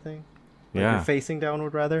type of thing. Like Yeah. you're facing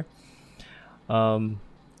downward rather.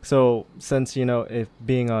 So since if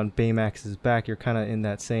being on Baymax's back, you're kind of in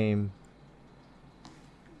that same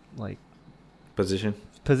like Position.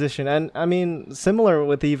 and I mean similar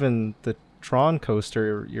with even the Tron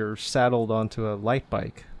coaster, you're saddled onto a light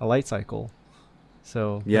cycle,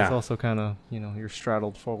 so Yeah. it's also kind of you're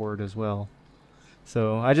straddled forward as well.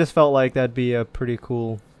 So I just felt like that'd be a pretty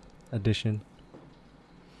cool addition.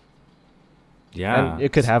 Yeah. And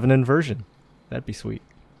it could have an inversion. That'd be sweet.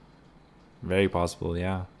 Very possible.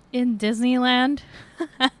 Yeah. In Disneyland?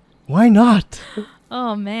 Why not?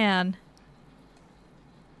 Oh man.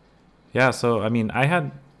 Yeah. So I mean, I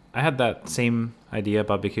had that same idea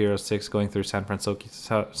about Big Hero 6 going through San Francisco,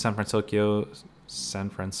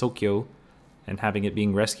 and having it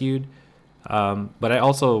being rescued. But I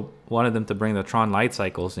also wanted them to bring the Tron light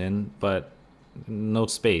cycles in, but no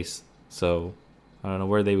space. So I don't know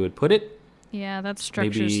where they would put it. Yeah, that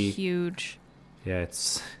structure's Maybe- huge. Yeah,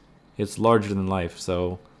 it's larger than life,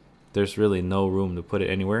 so there's really no room to put it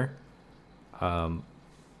anywhere.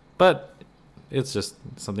 But it's just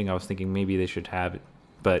something I was thinking maybe they should have it.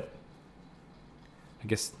 But I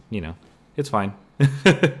guess, it's fine.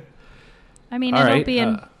 I mean, All it'll right, be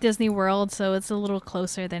in Disney World, so it's a little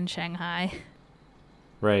closer than Shanghai.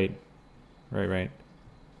 Right.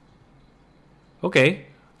 Okay.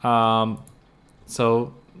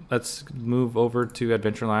 So let's move over to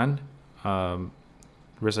Adventureland.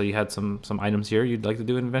 Rissa, you had some items here you'd like to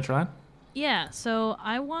do in Adventureland? Yeah, so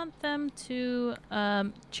I want them to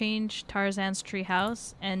change Tarzan's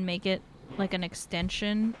treehouse and make it like an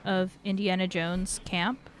extension of Indiana Jones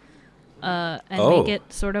camp. And make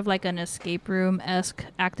it sort of like an escape room-esque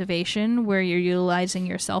activation where you're utilizing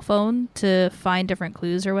your cell phone to find different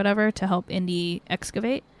clues or whatever to help Indy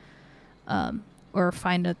excavate or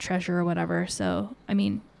find a treasure or whatever. So, I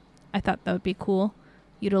mean, I thought that would be cool,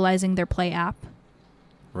 utilizing their Play app.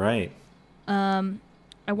 Right.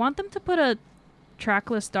 I want them to put a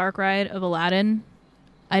trackless dark ride of Aladdin.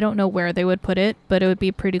 I don't know where they would put it, but it would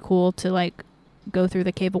be pretty cool to like go through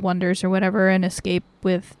the Cave of Wonders or whatever and escape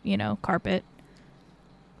with, carpet.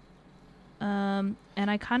 And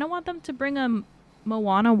I kind of want them to bring a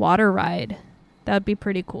Moana water ride. That would be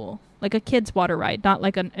pretty cool. Like a kid's water ride, not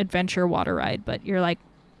like an adventure water ride, but you're like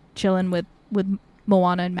chilling with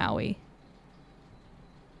Moana and Maui.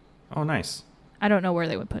 Oh, nice. I don't know where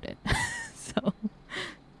they would put it. So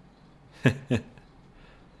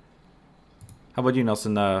How about you,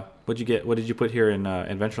 Nelson? What did you put here in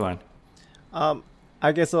Adventureland?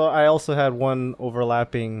 I guess I also had one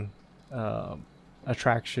overlapping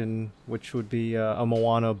attraction, which would be a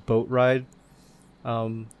Moana boat ride.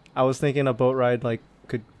 I was thinking a boat ride like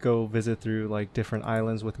could go visit through like different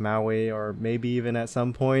islands with Maui, or maybe even at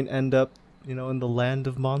some point end up, in the land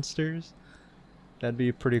of monsters. That'd be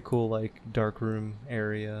a pretty cool like dark room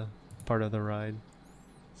area part of the ride.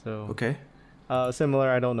 So Okay. similar,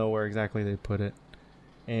 I don't know where exactly they put it.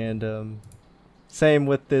 And same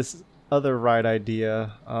with this other ride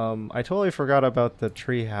idea. I totally forgot about the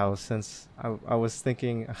treehouse since I was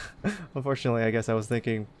thinking. Unfortunately, I guess I was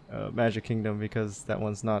thinking Magic Kingdom because that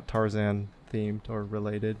one's not Tarzan themed or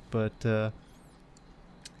related. But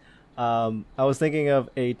I was thinking of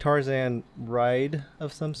a Tarzan ride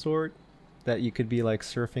of some sort that you could be like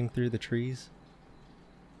surfing through the trees.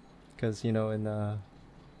 Because in the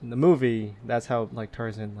movie, that's how like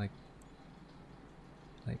Tarzan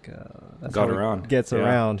that's Got how he around. gets Yeah.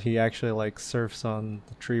 around. He actually like surfs on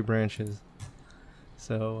the tree branches.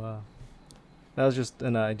 So that was just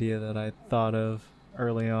an idea that I thought of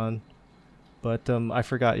early on. But I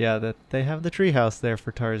forgot, yeah, that they have the treehouse there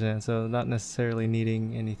for Tarzan, so not necessarily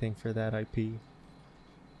needing anything for that IP.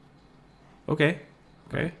 Okay.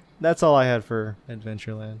 That's all I had for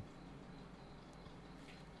Adventureland.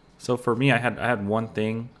 So for me, I had one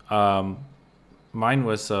thing. Mine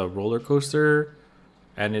was a roller coaster,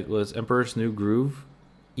 and it was Emperor's New Groove,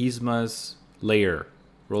 Yzma's Lair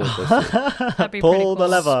roller coaster. That'd be pretty Pull the cool.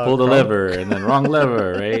 lever. Pull the Kronk. lever, and then wrong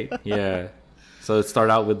lever, right? Yeah. So it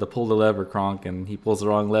start out with the pull the lever Kronk, and he pulls the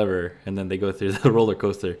wrong lever, and then they go through the roller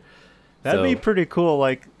coaster. That'd be So- pretty cool.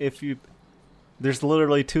 Like if there's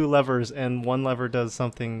literally two levers and one lever does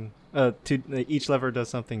something. Each lever does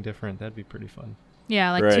something different. That'd be pretty fun.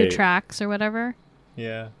 Yeah, like two Right. tracks or whatever.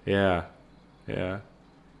 Yeah. Yeah.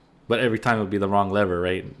 But every time it would be the wrong lever,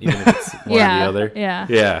 right? Even if it's one Yeah, or the other.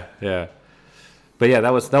 yeah. Yeah. But yeah,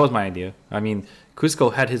 that was my idea. I mean,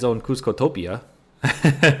 Cusco had his own Cuscotopia.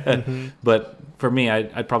 But for me,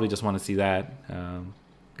 I'd probably just want to see that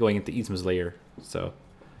going into Yzma's Lair. So,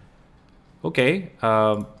 okay,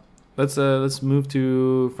 let's move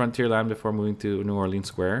to Frontierland before moving to New Orleans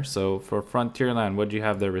Square. So for Frontierland, what do you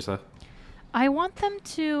have there, Risa? I want them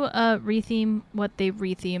to retheme what they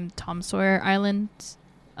rethemed Tom Sawyer Island.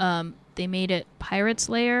 They made it Pirate's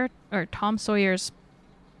Lair, or Tom Sawyer's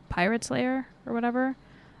Pirate's Lair, or whatever.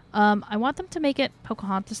 I want them to make it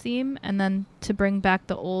Pocahontas theme, and then to bring back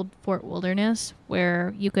the old Fort Wilderness,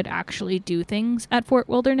 where you could actually do things at Fort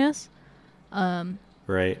Wilderness.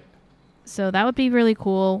 Right. So that would be really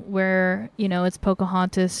cool, where, it's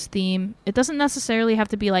Pocahontas theme. It doesn't necessarily have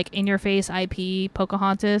to be like in your face IP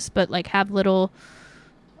Pocahontas, but like have little,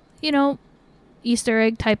 Easter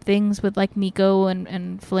egg type things with like Miko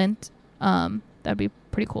and Flint. That'd be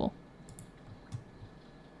pretty cool.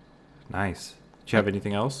 Nice. Do you have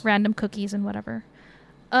anything else? Random cookies and whatever.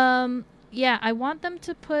 Yeah, I want them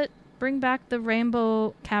to bring back the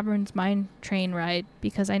Rainbow Caverns Mine Train ride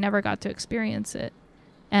because I never got to experience it.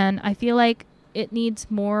 And I feel like it needs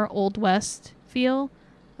more Old West feel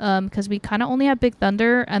because we kind of only have Big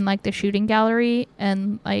Thunder and like the shooting gallery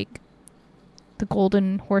and like the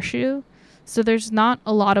Golden Horseshoe. So there's not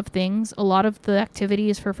a lot of things. A lot of the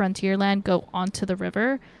activities for Frontierland go onto the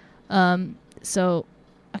river. So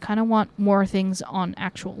I kind of want more things on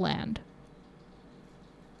actual land.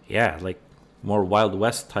 Yeah, like more Wild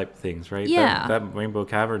West type things, right? Yeah. That Rainbow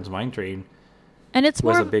Caverns mine train And it's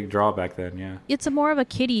was more a big draw back then, yeah. it's a more of a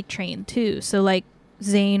kiddie train too. So like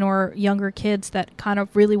Zane or younger kids that kind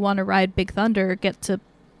of really want to ride Big Thunder get to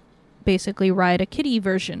basically ride a kiddie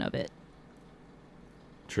version of it.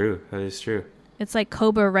 True, that is true. It's like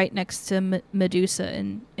Cobra right next to Medusa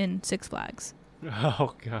in Six Flags.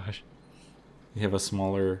 Oh gosh. You have a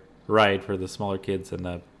smaller ride for the smaller kids and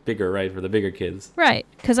a bigger ride for the bigger kids. Right,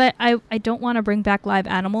 because I don't want to bring back live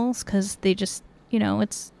animals because they just,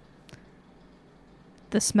 it's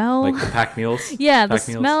the smell. Like the pack mules. Yeah, the Pack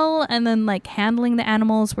mules. smell and then like handling the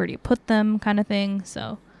animals, where do you put them kind of thing.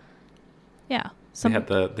 So, yeah. They had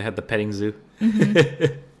the petting zoo.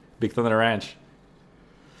 Mm-hmm. Big Thunder Ranch.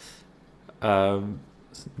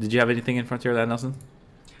 Did you have anything in Frontierland, Nelson?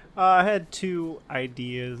 I had two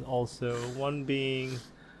ideas also. One being,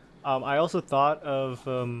 I also thought of,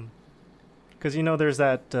 because there's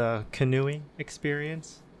that canoeing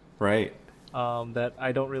experience Right. that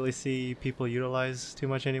I don't really see people utilize too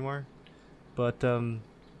much anymore. But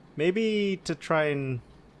maybe to try and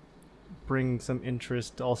bring some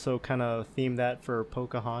interest, also kind of theme that for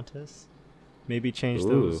Pocahontas. Maybe change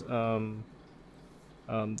those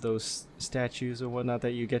statues or whatnot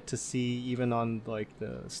that you get to see even on like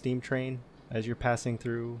the steam train as you're passing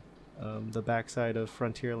through the backside of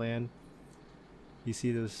Frontierland. You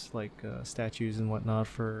see those like statues and whatnot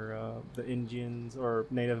for the Indians or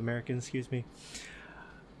Native Americans, excuse me.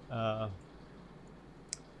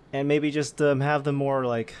 And maybe just have them more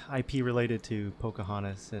like IP related to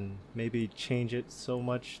Pocahontas, and maybe change it so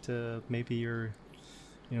much to maybe you're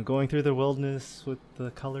going through the wilderness with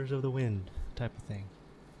the colors of the wind type of thing.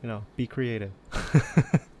 Be creative.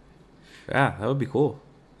 Yeah, that would be cool.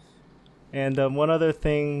 And one other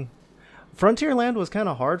thing, Frontierland was kind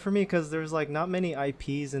of hard for me because there's like not many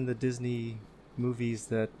IPs in the Disney movies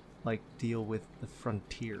that like deal with the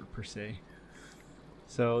frontier per se.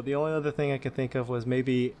 So the only other thing I could think of was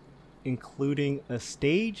maybe including a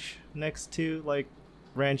stage next to like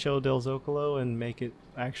Rancho del Zocalo and make it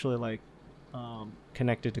actually like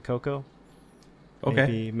connected to Coco. Okay.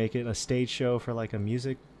 Maybe make it a stage show for like a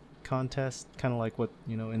music contest, kind of like what,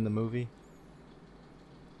 you know, in the movie.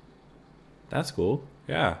 That's cool.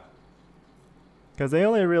 Yeah. Because they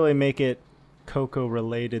only really make it Coco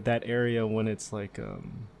related, that area, when it's like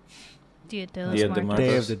Dia de los Dia de Muertos. Day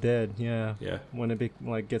Muertos. of the Dead. Yeah. Yeah. When it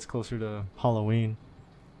like gets closer to Halloween.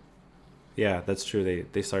 Yeah, that's true.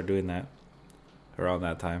 They start doing that around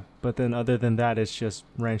that time. But then other than that, it's just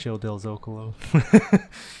Rancho del Zocalo.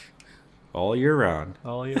 All year round.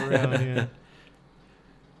 All year round, yeah.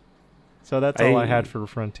 So that's all I had for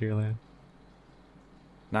Frontierland.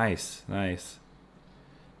 Nice, nice.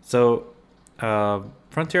 So,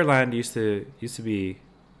 Frontierland used to be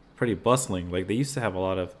pretty bustling. Like they used to have a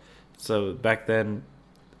lot of. So back then,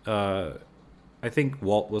 I think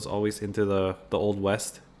Walt was always into the Old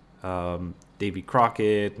West. Davy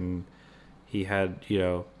Crockett, and he had, you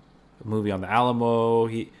know, a movie on the Alamo.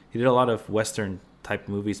 He did a lot of Western type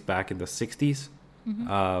movies back in the 60s.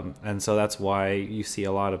 And so that's why you see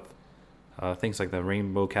a lot of things like the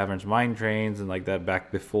Rainbow Caverns Mine Trains and like that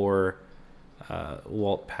back before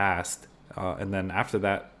Walt passed. And then after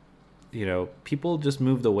that, you know, people just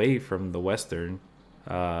moved away from the Western.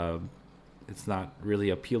 It's not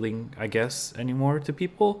really appealing, I guess, anymore to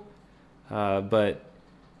people. But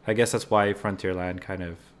I guess that's why Frontierland kind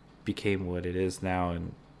of became what it is now,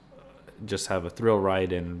 and just have a thrill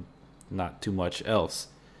ride and not too much else.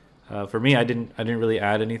 For me, I didn't really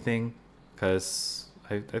add anything because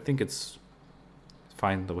I think it's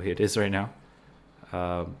fine the way it is right now.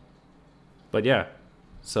 But yeah,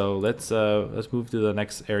 so let's move to the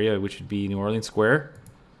next area, which would be New Orleans Square.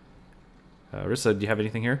 Rissa, do you have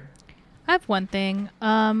anything here? I have one thing.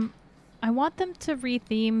 I want them to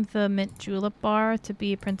retheme the mint julep bar to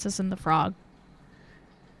be Princess and the Frog.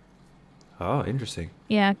 Oh, interesting.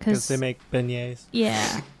 Yeah, Because because they make beignets.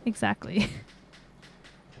 yeah, exactly.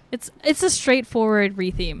 It's a straightforward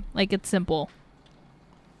retheme. Like, it's simple.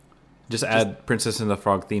 Just add Princess and the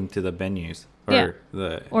Frog theme to the menus or Yeah.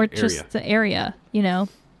 the Or area. just the area, you know?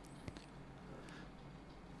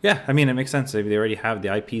 Yeah, I mean, it makes sense. If they already have the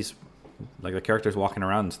IPs, like the characters walking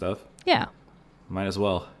around and stuff, Yeah. might as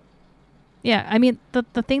well. Yeah, I mean, the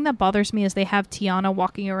thing that bothers me is they have Tiana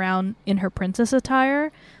walking around in her princess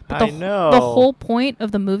attire. But I know. The whole point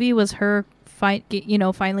of the movie was her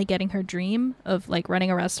finally getting her dream of like running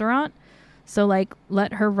a restaurant. So like,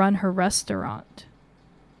 let her run her restaurant.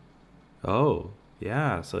 Oh,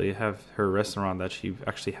 yeah. So you have her restaurant that she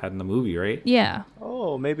actually had in the movie, right? Yeah.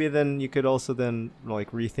 Oh, maybe then you could also then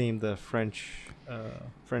like retheme the French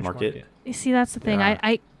market. You see, that's the thing. Yeah.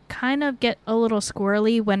 I kind of get a little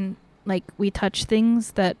squirrely when like we touch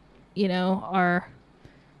things that, you know, are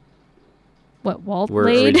what Walt We're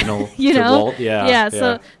made. original You to know? Walt. Yeah.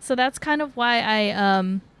 Yeah, so that's kind of why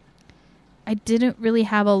I didn't really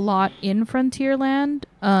have a lot in Frontierland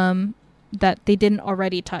that they didn't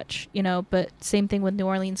already touch, you know, but same thing with New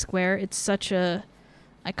Orleans Square. It's such a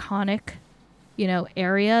iconic, you know,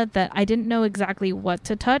 area that I didn't know exactly what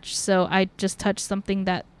to touch, so I just touched something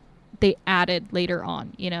that they added later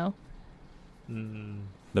on, you know.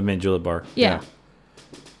 The mint julep bar. Yeah.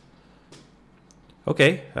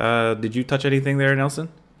 Okay. Did you touch anything there, Nelson?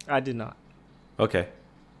 I did not. Okay.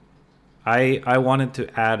 I wanted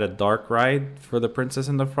to add a dark ride for the Princess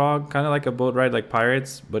and the Frog, kind of like a boat ride like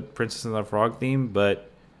Pirates, but Princess and the Frog theme. But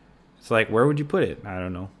it's like, where would you put it? I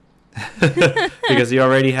don't know. because you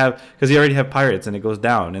already have Pirates and it goes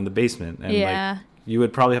down in the basement, and Yeah. like you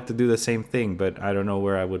would probably have to do the same thing, but I don't know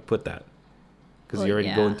where I would put that because Well, you're already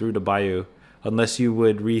yeah. going through the bayou. Unless you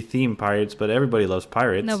would retheme Pirates, but everybody loves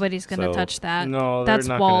Pirates. Nobody's going to so- touch that. No, they're That's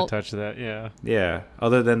not going Walt. to touch that. Yeah. Yeah,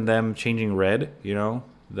 other than them changing red, you know,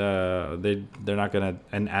 they're not gonna,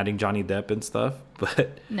 and adding Johnny Depp and stuff,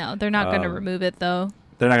 but No, they're not going to Um, remove it though.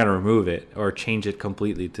 they're not gonna remove it or change it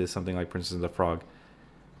completely to something like Princess and the Frog.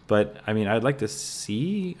 But I mean, I'd like to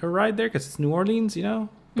see a ride there because it's New Orleans, you know.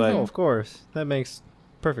 But Oh, of course. That makes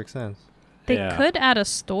perfect sense. They yeah. could add a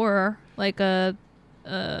store, like a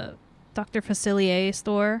Dr. Facilier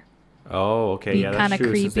store. Oh, okay, Be yeah, that's kinda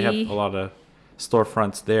true. Since they have creepy. a lot of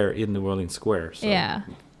storefronts there in New Orleans Square, so Yeah.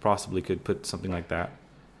 you possibly could put something like that.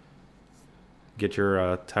 Get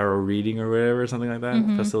your tarot reading or whatever, something like that.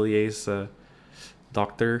 Mhm. Facilier's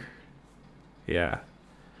doctor. Yeah.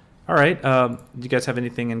 All right. Do you guys have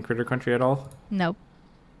anything in Critter Country at all? Nope.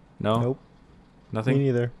 No. Nope. Nothing. Me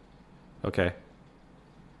neither. Okay.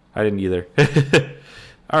 I didn't either.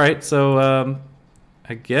 All right, so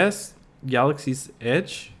I guess Galaxy's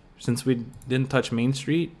Edge, since we didn't touch Main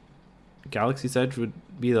Street, Galaxy's Edge would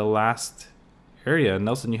be the last area.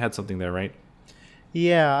 Nelson, you had something there, right?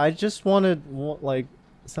 Yeah, I just wanted like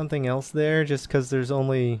something else there, just because there's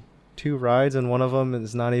only 2 rides and one of them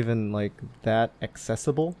is not even like that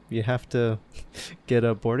accessible. You have to get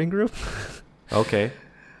a boarding group. Okay.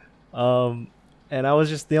 And I was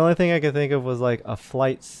just, the only thing I could think of was like a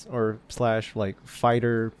flights or slash like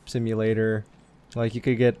fighter simulator. Like you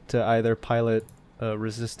could get to either pilot a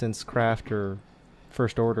resistance craft or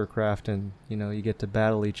first order craft, and you get to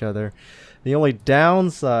battle each other. The only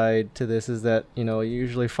downside to this is that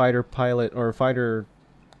usually fighter pilot or fighter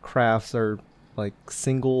crafts are like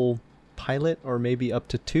single pilot or maybe up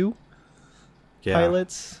to 2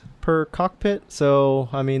 pilots per cockpit. So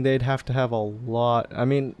I mean, they'd have to have a lot. I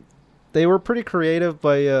mean, they were pretty creative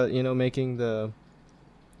by using the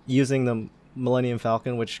Millennium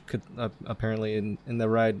Falcon, which could apparently in the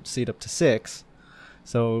ride seat up to 6.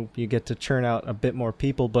 So you get to churn out a bit more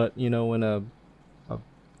people, but when a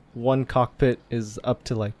one cockpit is up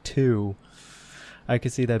to like 2, I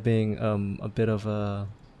could see that being a bit of a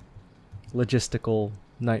logistical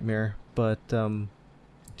nightmare. But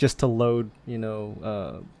just to load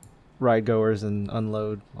ride goers and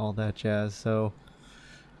unload all that jazz. So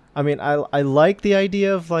I mean, I like the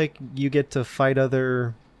idea of like you get to fight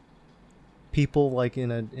other people like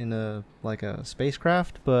in a like a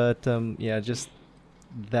spacecraft, but yeah, just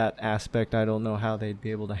that aspect, I don't know how they'd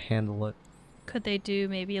be able to handle it. Could they do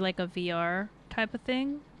maybe like a VR type of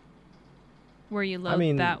thing where you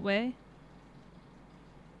load that way?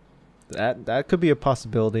 That could be a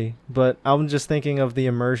possibility, but I'm just thinking of the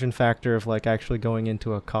immersion factor of like actually going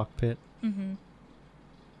into a cockpit. Mm-hmm.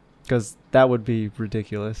 Because that would be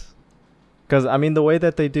ridiculous. Because, I mean, the way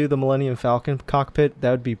that they do the Millennium Falcon cockpit,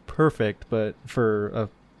 that would be perfect, but for an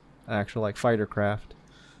actual, like, fighter craft.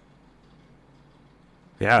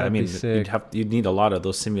 Yeah, That'd I mean, be sick. you'd need a lot of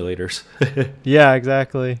those simulators. Yeah,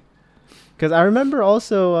 exactly. Because I remember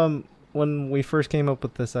also when we first came up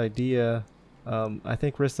with this idea, I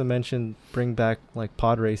think Rissa mentioned bring back, like,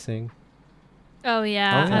 pod racing. Oh,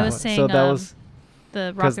 yeah. I was saying so that was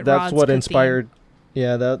the rocket that's rods what could inspired.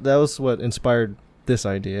 Yeah, that was what inspired this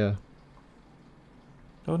idea.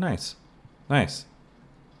 Oh, nice. Nice.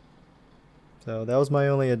 So that was my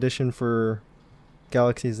only addition for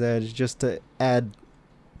Galaxy's Edge, just to add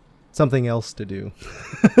something else to do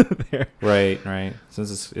there. Right.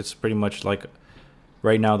 Since it's pretty much like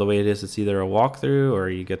right now the way it is, it's either a walkthrough or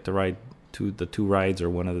you get to ride the 2 rides or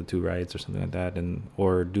one of the 2 rides or something like that,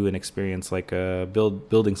 or do an experience like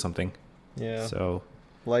building something. Yeah. So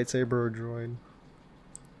lightsaber or droid.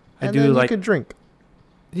 I And do then like you could drink.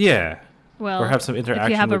 Yeah. Well, Or have some interaction if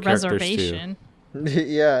you have with a characters reservation.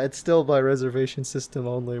 Yeah, it's still by reservation system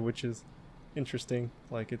only, which is interesting.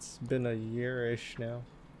 Like, it's been a year-ish now.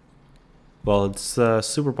 Well, it's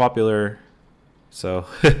super popular, so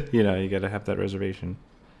you gotta have that reservation.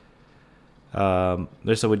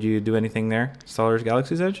 Lisa, would you do anything there? Star Wars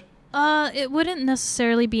Galaxy's Edge? It wouldn't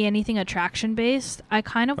necessarily be anything attraction based. I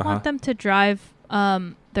kind of want them to drive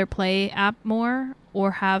their Play app more,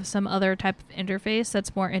 or have some other type of interface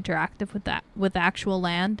that's more interactive with the actual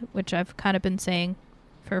land, which I've kind of been saying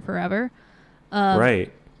for forever. Right.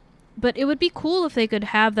 But it would be cool if they could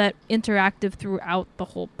have that interactive throughout the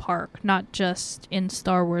whole park, not just in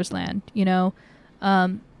Star Wars Land,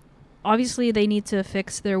 Obviously, they need to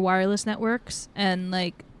fix their wireless networks and,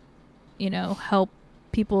 like, help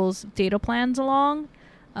people's data plans along.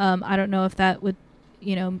 I don't know if that would,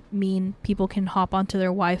 mean people can hop onto their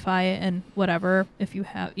Wi-Fi and whatever if you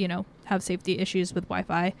have safety issues with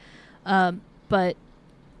Wi-Fi. But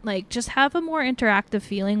like, just have a more interactive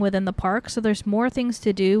feeling within the park, so there's more things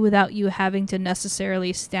to do without you having to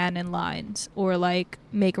necessarily stand in lines or like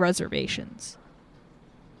make reservations.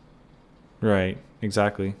 Right.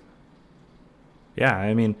 Exactly. Yeah,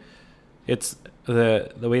 I mean, it's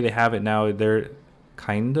the way they have it now. They're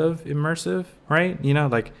kind of immersive, right?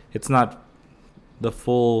 Like, it's not the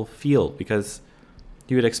full feel, because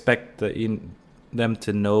you would expect them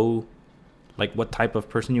to know like what type of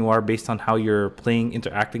person you are based on how you're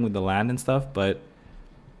interacting with the land and stuff, but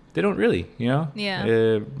they don't really,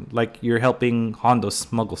 Yeah. Like, you're helping Hondo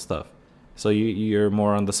smuggle stuff, so you're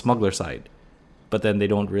more on the smuggler side, but then they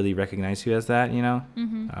don't really recognize you as that,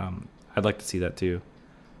 Mm-hmm. I'd like to see that too.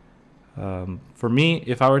 For me,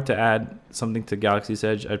 if I were to add something to Galaxy's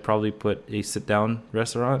Edge, I'd probably put a sit-down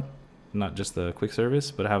restaurant, not just the quick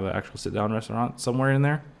service, but have an actual sit-down restaurant somewhere in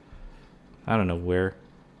there. I don't know where,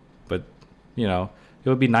 but it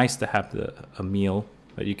would be nice to have a meal,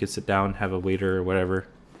 but you could sit down, have a waiter or whatever,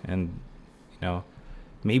 and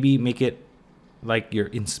maybe make it like you're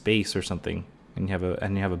in space or something, and you have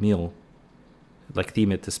a meal, like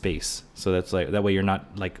theme it to space, so that's like that way you're not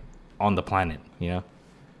like on the planet.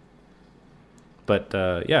 But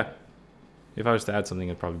yeah, if I was to add something,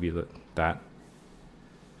 it'd probably be that.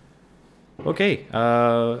 Okay,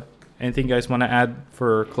 anything you guys want to add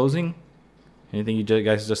for closing? Anything you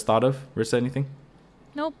guys just thought of? Rissa, anything?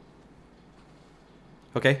 Nope.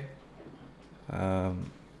 Okay.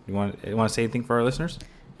 You want to say anything for our listeners?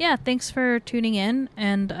 Yeah, thanks for tuning in,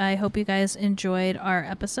 and I hope you guys enjoyed our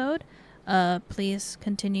episode. Please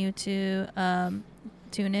continue to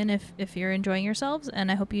tune in if you're enjoying yourselves,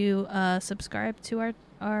 and I hope you subscribe to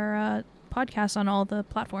our podcast on all the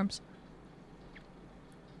platforms.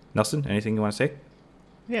 Nelson, anything you want to say?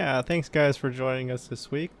 Yeah, thanks guys for joining us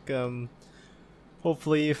this week.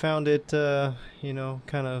 Hopefully you found it, kind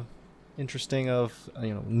of interesting of,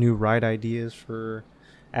 new ride ideas for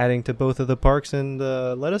adding to both of the parks, and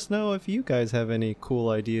let us know if you guys have any cool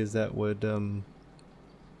ideas that would,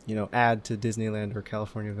 add to Disneyland or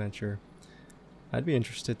California Adventure. I'd be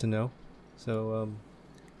interested to know. So,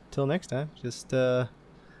 till next time, just, yeah,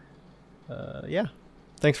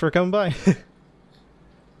 thanks for coming by.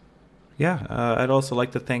 Yeah, I'd also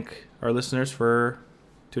like to thank our listeners for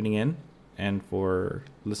tuning in and for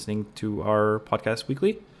listening to our podcast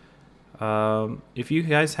weekly. If you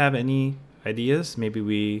guys have any ideas, maybe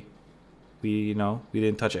we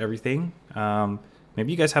didn't touch everything.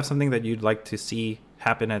 Maybe you guys have something that you'd like to see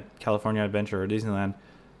happen at California Adventure or Disneyland.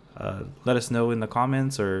 Let us know in the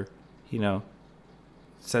comments, or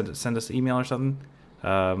send us an email or something.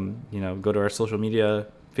 Go to our social media,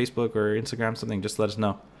 Facebook or Instagram, something. Just let us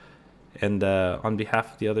know. And on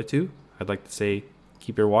behalf of the other two, I'd like to say,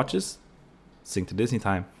 keep your watches, sing to Disney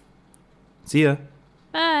time. See ya.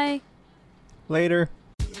 Bye. Later.